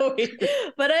going.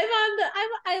 But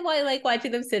I like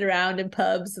watching them sit around in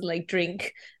pubs and like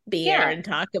drink beer Yeah. and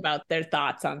talk about their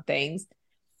thoughts on things.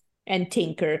 And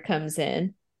Tinker comes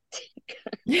in.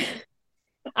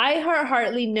 I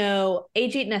hardly know.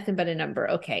 Age ain't nothing but a number.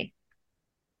 Okay.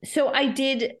 So I've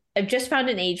just found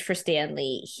an age for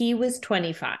Stanley. He was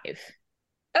 25.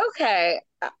 Okay.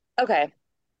 Okay.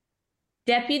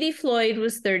 Deputy Floyd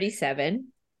was 37.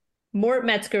 Mort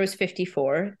Metzger was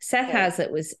 54. Seth Okay.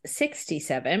 Hazlitt was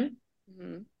 67.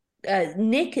 Mhm.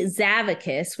 Nick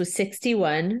Zavakis was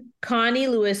 61. Connie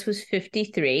Lewis was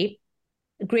 53.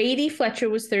 Grady Fletcher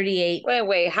was 38.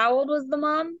 Wait. How old was the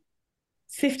mom?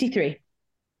 53.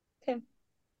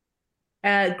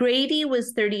 Okay. Grady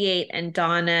was 38 and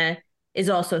Donna is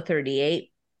also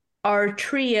 38. Our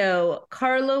trio,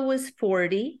 Carlo was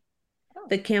 40. Oh.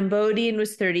 The Cambodian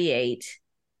was 38.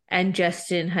 And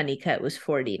Justin Honeycutt was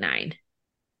 49.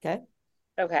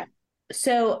 Okay.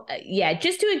 So, yeah,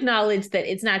 just to acknowledge that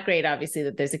it's not great, obviously,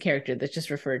 that there's a character that's just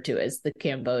referred to as the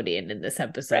Cambodian in this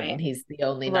episode, Right. and he's the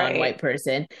only Right. non-white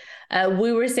person.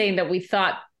 We were saying that we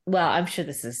thought, well, I'm sure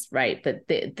this is right, but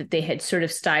that they had sort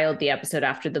of styled the episode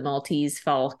after the Maltese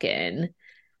Falcon.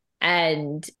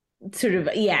 And sort of,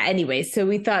 yeah, anyway, so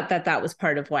we thought that was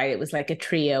part of why it was like a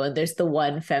trio, and there's the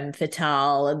one femme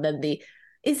fatale, and then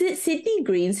is it Sidney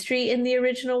Greenstreet in the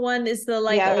original one is the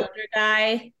like Yeah. older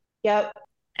guy? Yep.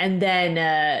 And then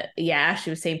she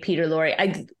was saying Peter Lorre.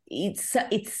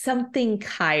 It's something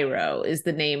Cairo is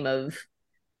the name of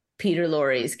Peter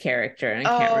Lorre's character. And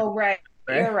I can't remember. Right.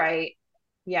 You're right.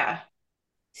 Yeah.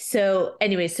 So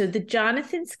anyway, so the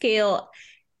Jonathan scale,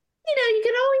 you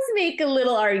can always make a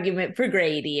little argument for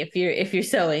Grady if you're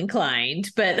so inclined,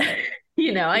 but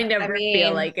I never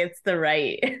feel like it's the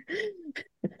right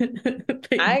thing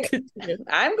to do.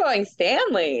 I'm going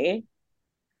Stanley.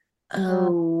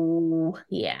 Oh,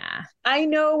 yeah. I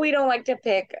know we don't like to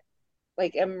pick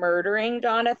like a murdering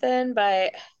Jonathan,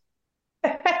 but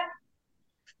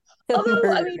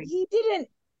although I mean he didn't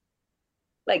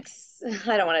like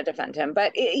I don't want to defend him,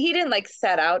 but he didn't like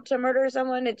set out to murder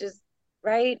someone. It just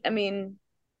right. I mean,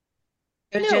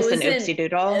 It was No, just it an was oopsie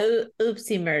doodle.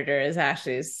 Oopsie murder, as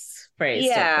Ashley's phrased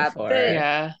Yeah, it before. but-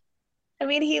 Yeah. I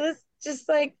mean he was just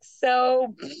like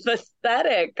so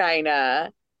pathetic, kind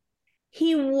of.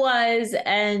 He was,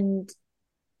 and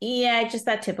Yeah, just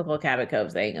that typical Cabot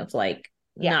Cove thing of like,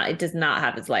 not, it does not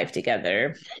have its life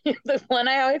together. The one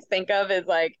I always think of is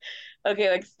like, okay,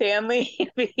 like Stanley,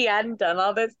 if he hadn't done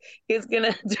all this, he's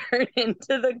gonna turn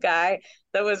into the guy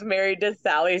that was married to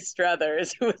Sally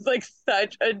Struthers, who was like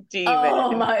such a demon.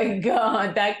 Oh my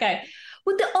God, that guy.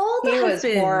 With all the He was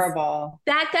husbands. horrible.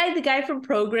 That guy, the guy from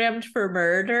Programmed for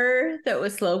Murder that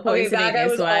was slow Okay, that poisoning guy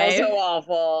his was wife. also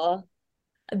awful.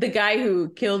 The guy who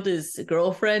killed his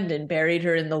girlfriend and buried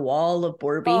her in the wall of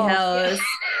Borby House.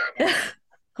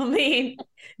 I mean,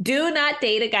 do not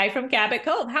date a guy from Cabot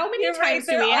Cove. How many You're right, times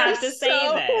do there we are have to say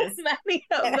so this? many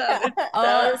of them.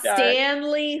 It's so dark.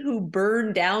 Stanley, who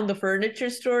burned down the furniture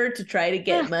store to try to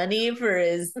get money for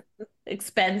his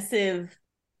expensive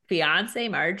fiance,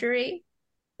 Marjorie.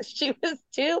 She was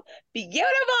too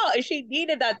beautiful. She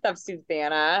needed that stuff,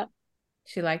 Susanna.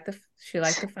 She liked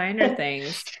the finer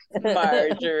things.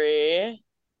 Marjorie.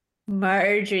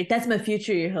 Marjorie, that's my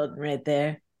future you're holding right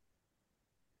there.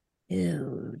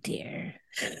 Oh dear.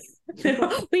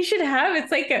 We should have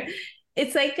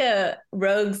it's like a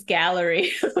rogues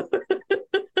gallery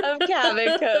Of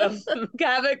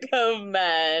Cabot Cove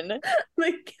men.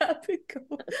 like Cabot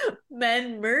Cove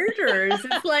men murderers.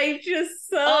 It's like just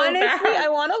so Honestly, bad. I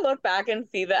want to look back and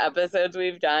see the episodes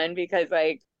we've done because,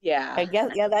 like, yeah. I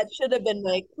guess, yeah, that should have been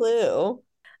my clue.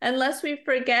 Unless we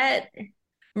forget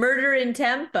Murder in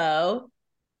Tempo,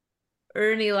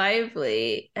 Ernie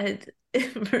Lively.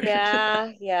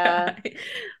 Yeah. Yeah.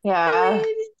 I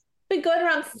mean, been going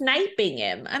around sniping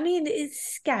him. I mean,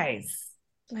 it's guys,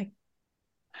 like,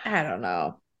 I don't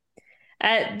know.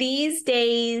 These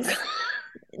days,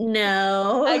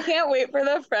 no. I can't wait for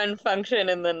the friend function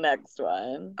in the next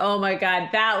one. Oh my God,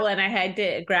 that one I had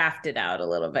to graft it out a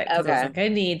little bit because I was like, I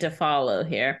need to follow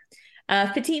here.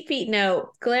 Petite feet,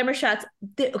 no. Glamour shots.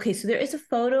 Okay, so there is a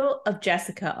photo of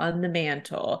Jessica on the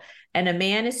mantle, and a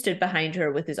man is stood behind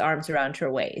her with his arms around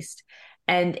her waist.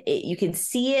 And you can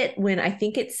see it when I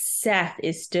think it's Seth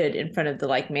is stood in front of the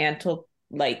like mantle,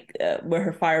 like where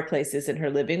her fireplace is in her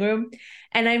living room.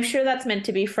 And I'm sure that's meant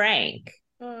to be Frank.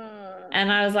 And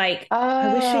I was like,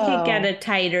 I wish I could get a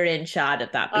tighter in shot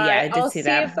of that. But yeah, I did I'll see see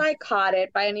that. if I caught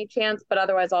it by any chance, but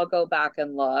otherwise I'll go back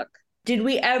and look. Did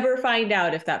we ever find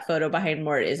out if that photo behind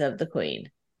Mort is of the Queen?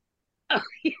 Oh,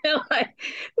 you know what?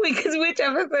 Because which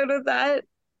episode was that?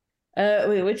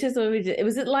 Wait, which is what we did?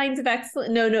 Was it Lines of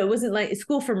Excellence? No, it wasn't like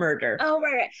School for Murder. Oh,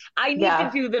 right. I need to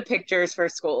do the pictures for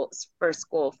School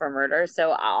for Murder,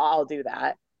 so I'll do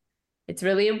that. It's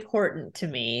really important to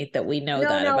me that we know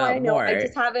that about I know. Mort. I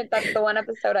just haven't. That's the one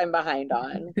episode I'm behind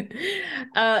on.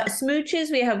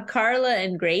 Smooches, we have Carla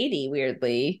and Grady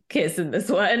weirdly kissing this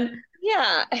one.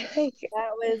 Yeah.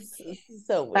 That was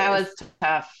so weird. That was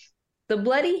tough. The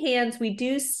bloody hands, we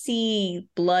do see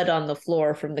blood on the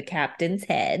floor from the captain's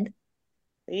head.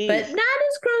 Eesh. But not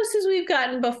as gross as we've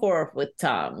gotten before with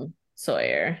Tom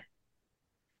Sawyer.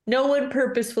 No one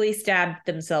purposefully stabbed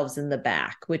themselves in the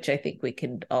back, which I think we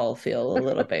can all feel a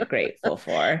little bit grateful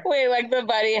for. Wait, like the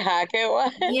Buddy Hackett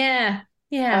one? Yeah.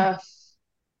 Yeah.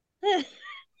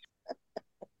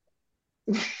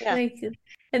 Like,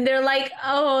 and they're like,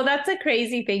 oh, that's a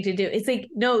crazy thing to do. It's like,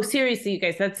 no, seriously, you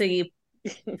guys, that's a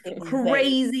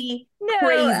crazy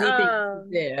thing to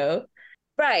do.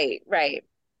 Right.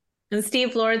 And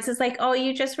Steve Lawrence is like, oh,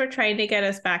 you just were trying to get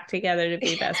us back together to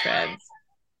be best friends.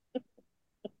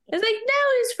 It's like, no,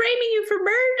 he's framing you for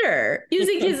murder,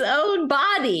 using his own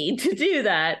body to do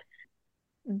that.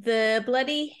 The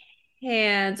bloody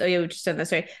hands. Oh, yeah, we just done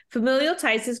this, right? Familial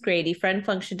ties is Grady. Friend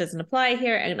function doesn't apply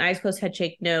here. And eyes closed, head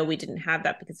shake. No, we didn't have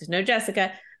that because there's no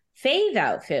Jessica. Fave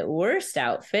outfit, worst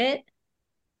outfit.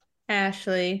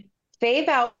 Ashley. Fave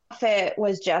outfit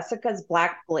was Jessica's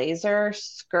black blazer,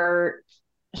 skirt,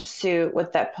 suit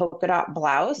with that polka dot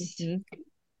blouse.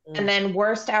 And then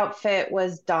worst outfit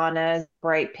was Donna's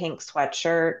bright pink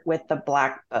sweatshirt with the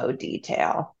black bow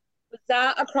detail. Was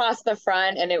that across the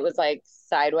front and it was like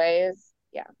sideways?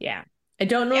 Yeah. I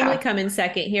don't normally come in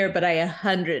second here, but I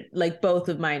 100, like both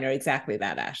of mine are exactly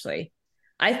that, Ashley.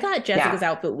 I thought Jessica's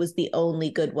outfit was the only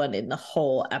good one in the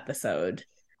whole episode.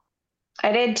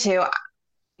 I did too.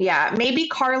 Yeah, maybe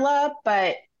Carla,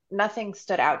 but nothing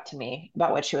stood out to me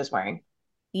about what she was wearing.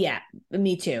 Yeah,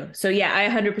 me too. So yeah, I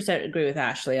 100% agree with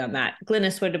Ashley on that.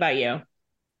 Glynis, what about you?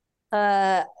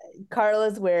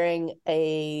 Carla's wearing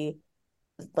a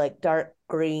like dark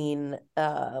green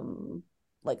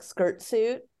like skirt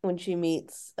suit when she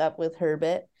meets up with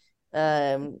Herbert.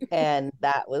 And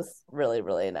that was really,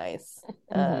 really nice.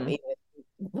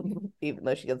 Even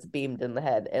though she gets beamed in the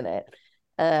head in it.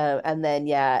 And then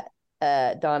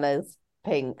Donna's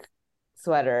pink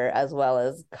sweater as well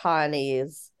as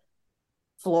Connie's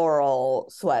floral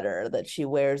sweater that she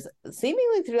wears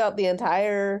seemingly throughout the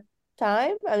entire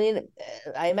time. I mean,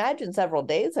 I imagine several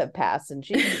days have passed and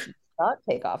she did not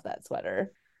take off that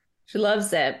sweater. She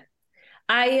loves it.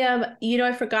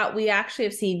 I forgot we actually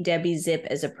have seen Debbie Zip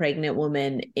as a pregnant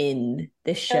woman in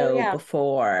the show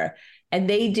before. And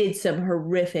they did some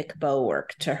horrific bow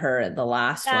work to her in the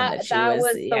last one that she that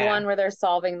was the yeah. one where they're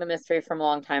solving the mystery from a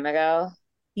long time ago.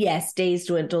 Yes, days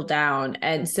dwindle down.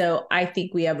 And so I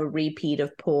think we have a repeat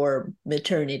of poor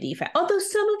maternity fat. Although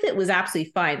some of it was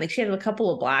absolutely fine. Like she had a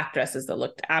couple of black dresses that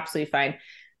looked absolutely fine.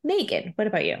 Megan, what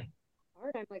about you?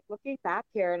 I'm like looking back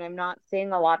here and I'm not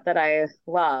seeing a lot that I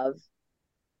love.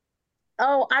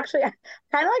 Oh, actually, I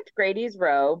kind of liked Grady's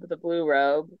robe, the blue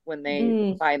robe, when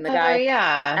they find the guy. Oh,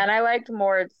 yeah. And I liked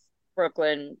Mort's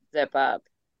Brooklyn zip up.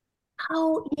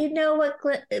 Oh, you know what,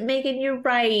 Megan, you're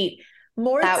right.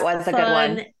 Mort's that was a good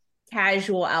one.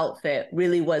 Casual outfit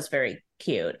really was very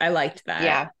cute. I liked that.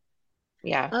 Yeah.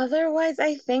 Yeah. Otherwise,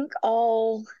 I think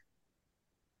all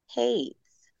hates.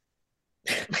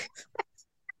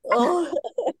 Oh,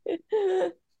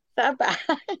 That bad.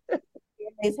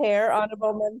 his hair,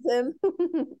 honorable mention.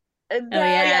 Oh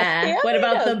yeah. What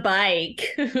about the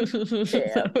bike?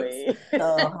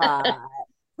 So hot.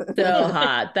 So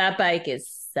hot. That bike is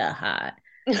so hot.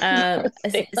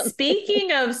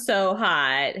 Speaking of so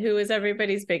hot, who is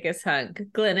everybody's biggest hunk?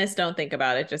 Glynis, don't think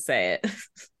about it. Just say it.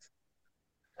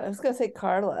 I was gonna say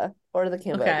Carla or the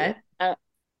Cambodian. Okay.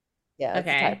 Yeah.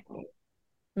 Okay.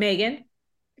 Megan?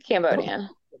 Cambodia.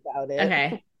 About it.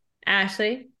 Okay.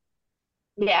 Ashley?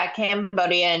 Yeah,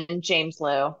 Cambodian James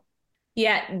Liu.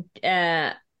 Yeah,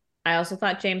 I also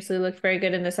thought James Liu looked very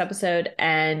good in this episode,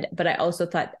 but I also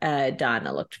thought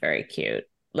Donna looked very cute.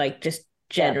 Like just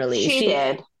generally, she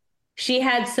did. She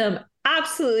had some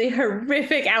absolutely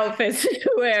horrific outfits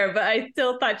to wear, but I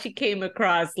still thought she came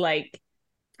across like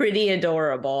pretty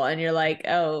adorable. And you're like,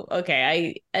 oh,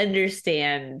 okay, I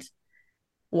understand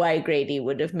why Grady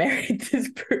would have married this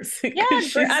person. Yeah,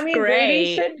 I mean,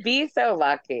 great. Grady should be so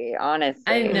lucky, honestly.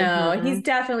 I know. He's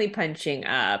definitely punching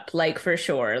up, like for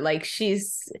sure. Like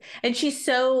she's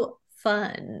so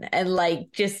fun and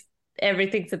like just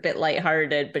everything's a bit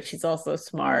lighthearted, but she's also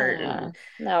smart. Yeah.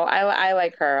 No, I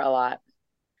like her a lot.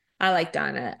 I like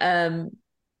Donna. And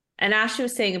Ashley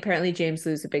was saying apparently James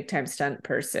Liu's a big time stunt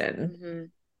person. Mm-hmm.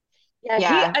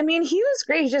 Yeah. He was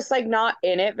great. He's just like not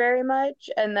in it very much.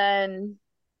 And then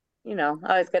I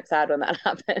always get sad when that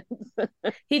happens.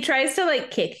 He tries to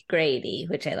like kick Grady,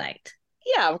 which I liked.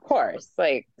 Yeah, of course.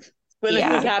 Like,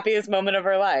 Glynis's happiest moment of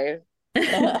her life.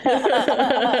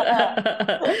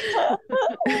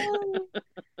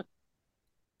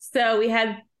 So we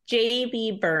had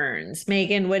J.B. Burns.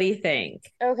 Megan, what do you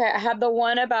think? Okay, I had the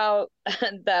one about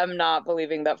them not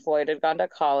believing that Floyd had gone to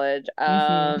college.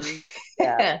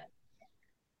 Yeah.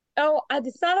 Oh,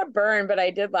 it's not a burn, but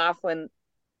I did laugh when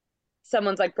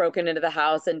someone's like broken into the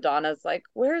house and Donna's like,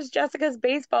 where's Jessica's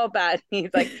baseball bat? And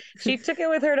he's like, she took it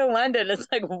with her to London. It's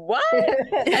like, what?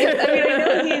 I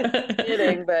know he's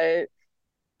kidding, but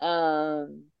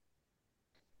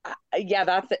yeah,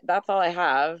 that's it. That's all I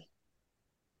have.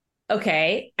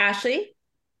 Okay, Ashley?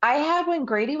 I had when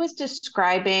Grady was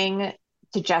describing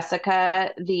to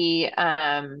Jessica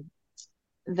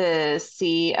the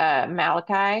sea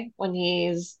Malachi, when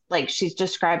she's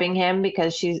describing him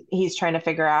because he's trying to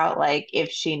figure out like if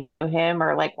she knew him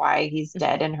or like why he's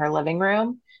dead in her living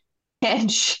room,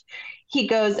 and he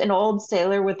goes, an old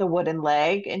sailor with a wooden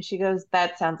leg, and she goes,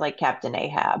 that sounds like Captain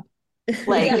Ahab.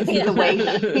 Like the way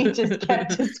he just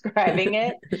kept describing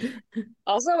it.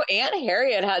 Also, Aunt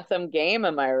Harriet had some game,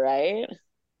 am I right?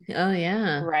 Oh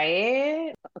yeah.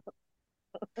 Right.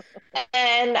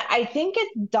 And I think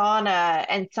it's Donna,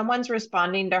 and someone's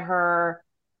responding to her.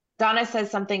 Donna says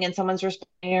something, and someone's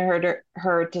responding to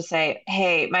her to say,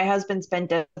 hey, my husband's been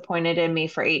disappointed in me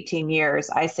for 18 years.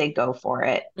 I say go for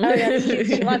it. Oh, yeah.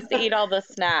 She wants to eat all the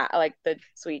snack, like the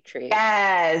sweet treats.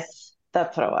 Yes,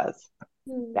 that's what it was.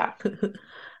 Yeah.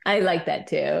 I like that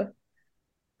too.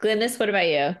 Glynis, what about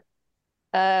you?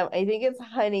 I think it's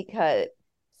Honeycutt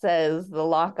says the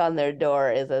lock on their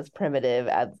door is as primitive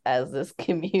as this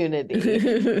community.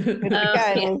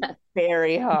 It's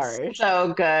very harsh.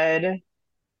 So good.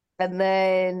 And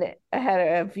then I had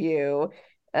a few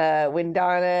when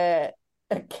Donna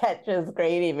catches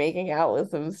Grady making out with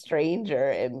some stranger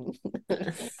in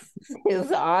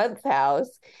his aunt's house.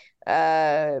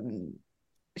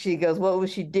 She goes, what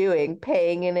was she doing?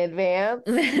 Paying in advance?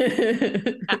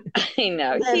 I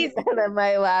know. And then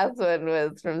my last one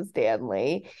was from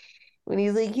Stanley when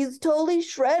he's like, he's totally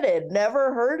shredded.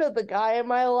 Never heard of the guy in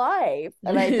my life.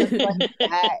 And I just like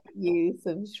that use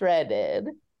of shredded.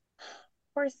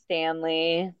 Poor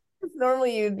Stanley.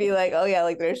 Normally you'd be like, oh yeah,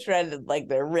 like they're shredded, like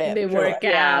they're They ripped, or like work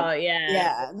Yeah. out. Yeah.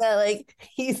 yeah, no, like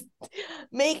he's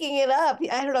making it up.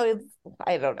 I don't know.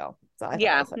 I don't know. So I thought it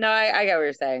Yeah. was funny. No, I get what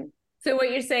you're saying. So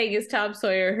what you're saying is Tom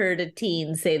Sawyer heard a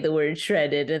teen say the word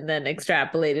shredded and then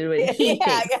extrapolated what he Yeah,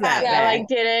 thinks yeah, that Yeah, yeah. like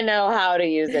didn't know how to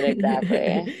use it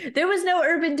exactly. There was no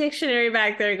Urban Dictionary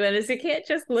back there, Glennis. You can't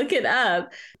just look it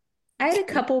up. I had a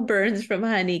couple burns from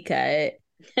Honeycutt.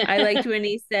 I liked when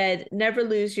he said, never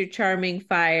lose your charming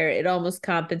fire. It almost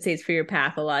compensates for your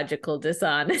pathological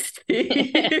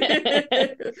dishonesty,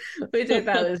 which I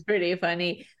thought was pretty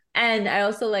funny. And I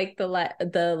also like the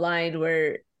line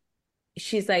where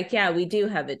she's like, yeah, we do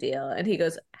have a deal. And he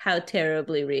goes, how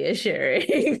terribly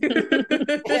reassuring. No,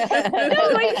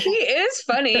 like he is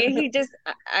funny.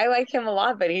 I like him a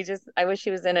lot, but I wish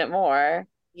he was in it more.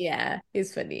 Yeah,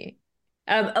 he's funny.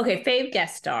 Okay, fave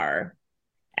guest star.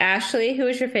 Ashley, who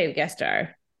is your fave guest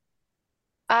star?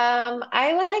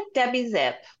 I like Debbie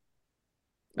Zip.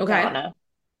 Okay. Donna.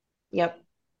 Yep.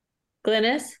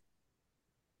 Glynis?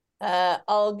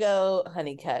 I'll go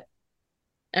Honeycutt.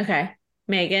 Okay.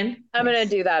 Megan? I'm gonna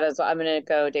do that as well. I'm gonna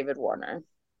go David Warner.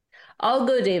 I'll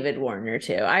go David Warner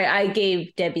too. I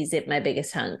gave Debbie Zip my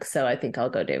biggest hunk, so I think I'll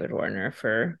go David Warner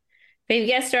for fave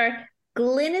guest star.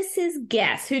 Glynis's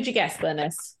guess. Who'd you guess,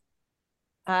 Glynis?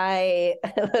 I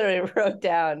literally wrote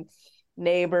down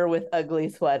neighbor with ugly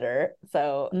sweater,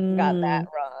 so got that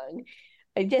wrong.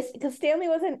 I just because Stanley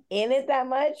wasn't in it that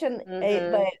much, and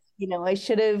but I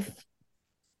should have.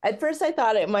 At first, I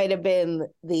thought it might have been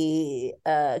the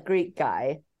Greek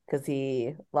guy because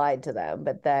he lied to them,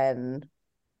 but then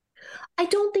I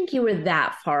don't think you were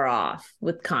that far off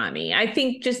with Connie. I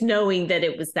think just knowing that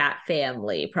it was that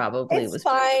family probably it's was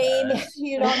fine.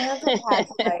 You don't have to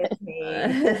patronize me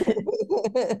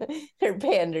or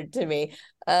pander to me.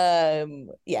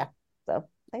 Yeah. So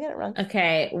I got it wrong.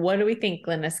 Okay, what do we think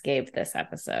Glynis gave this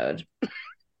episode?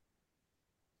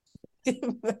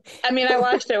 I mean, I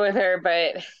watched it with her,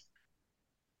 but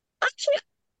actually,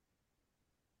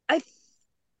 I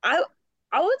I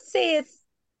I would say it's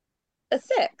a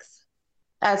 6.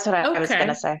 That's what I was Okay.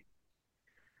 gonna say.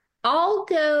 I'll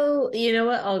go, you know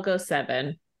what? I'll go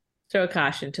 7. Throw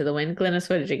caution to the wind. Glynis,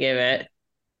 what did you give it?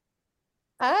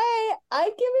 I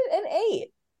give it an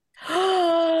 8.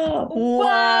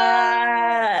 What?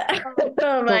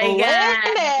 Oh my God.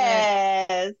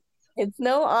 Glynis! It's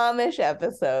no Amish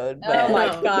episode, but Oh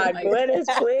my Oh God, my Glynis,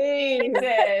 please.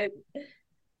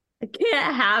 I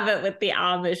can't have it with the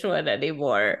Amish one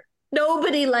anymore.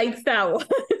 Nobody likes that one.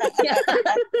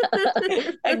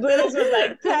 And Glynis was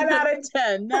like 10 out of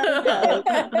 10. No.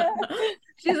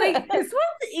 She's like, this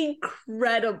one's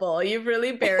incredible. You've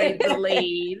really buried the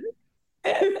lead.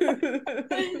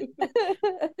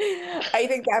 I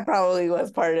think that probably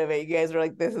was part of it. You guys were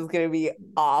like, this is gonna be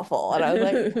awful. And I was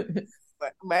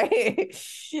like, my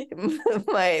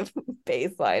my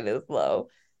baseline is low.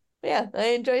 But yeah, I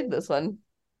enjoyed this one.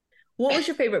 What was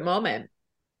your favorite moment?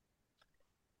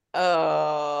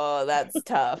 Oh, that's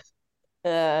tough.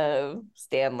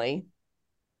 Stanley.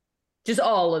 Just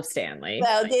all of Stanley.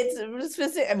 Well, it's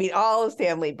specific. I mean, all of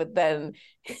Stanley, but then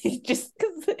just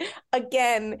because,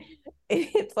 again,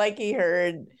 it's like he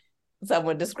heard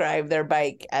someone describe their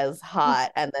bike as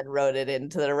hot and then wrote it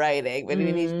into the writing. But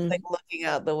then he's just like looking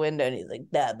out the window and he's like,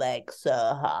 that bike's so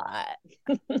hot.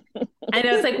 I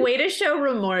know, it's like, way to show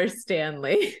remorse,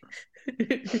 Stanley.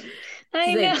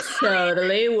 I know. Like,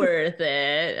 totally worth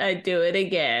it. I'd do it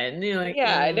again. You're like,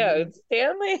 Yeah, I know. It's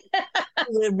Stanley. I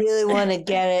really want to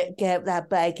get that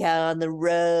bike out on the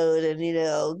road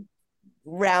and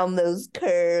round those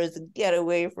curves and get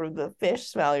away from the fish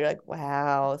smell. You're like,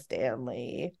 wow,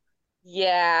 Stanley.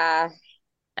 Yeah.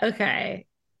 Okay.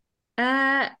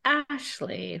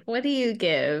 Ashley, what do you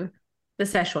give the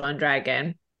Szechuan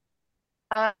dragon?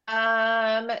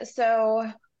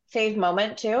 So fave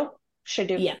moment too. Should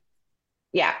do. Yeah.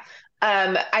 Yeah.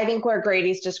 I think where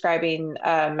Grady's describing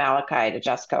Malachi to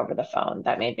Jessica over the phone,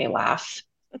 that made me laugh.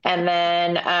 And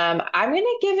then I'm gonna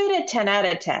give it a 10 out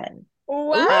of 10.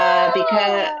 Wow.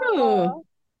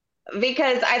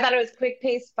 Because I thought it was quick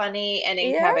paced, funny, and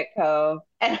in Cabot Cove.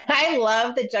 And I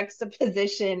love the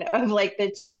juxtaposition of like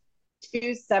the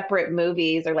two separate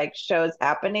movies or like shows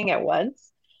happening at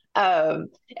once. And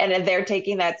they're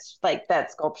taking that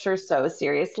sculpture so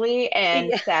seriously.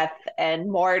 And Seth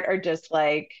and Mort are just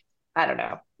like, I don't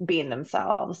know, being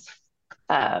themselves.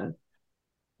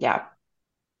 Yeah.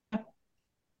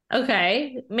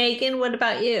 Okay. Megan, what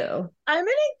about you? I'm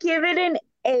gonna give it an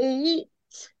 8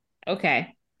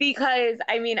 Okay. because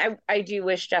I mean I do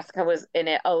wish Jessica was in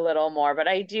it a little more, but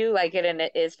I do like it and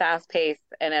it is fast paced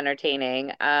and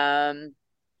entertaining.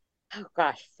 Oh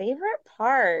gosh, favorite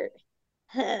part.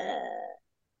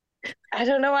 I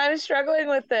don't know why I'm struggling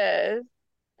with this.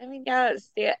 I mean,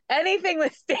 yeah, anything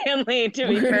with Stanley, to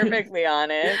be perfectly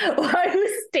honest. Why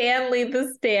was Stanley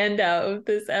the standout of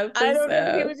this I don't know,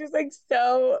 but he episode? was just like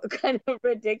so kind of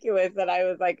ridiculous that I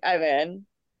was like, I'm in.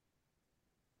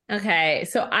 Okay,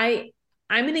 so I'm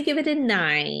gonna give it a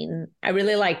 9. I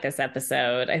really like this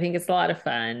episode. I think it's a lot of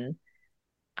fun.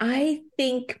 I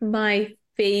think my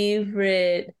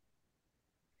favorite,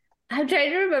 I'm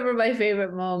trying to remember my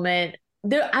favorite moment.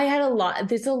 There's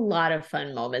a lot of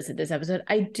fun moments in this episode.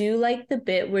 I do like the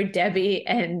bit where Debbie,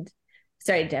 I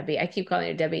keep calling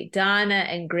her Debbie, Donna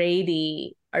and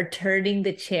Grady are turning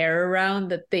the chair around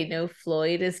that they know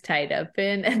Floyd is tied up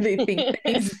in and they think that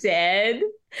he's dead.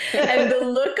 And the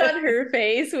look on her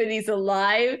face when he's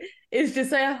alive is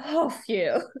just like, oh,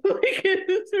 phew. Like,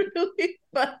 it's really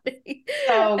funny.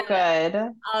 So And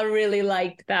good. I really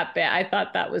liked that bit. I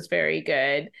thought that was very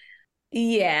good.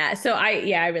 Yeah. So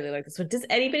I really like this one. Does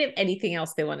anybody have anything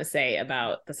else they want to say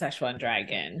about the Szechuan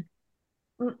dragon?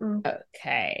 Mm-mm.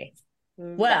 Okay.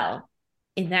 No. Well,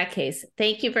 in that case,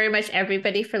 thank you very much,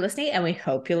 everybody, for listening, and we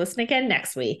hope you listen again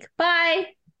next week. Bye.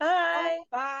 Bye.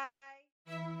 Bye.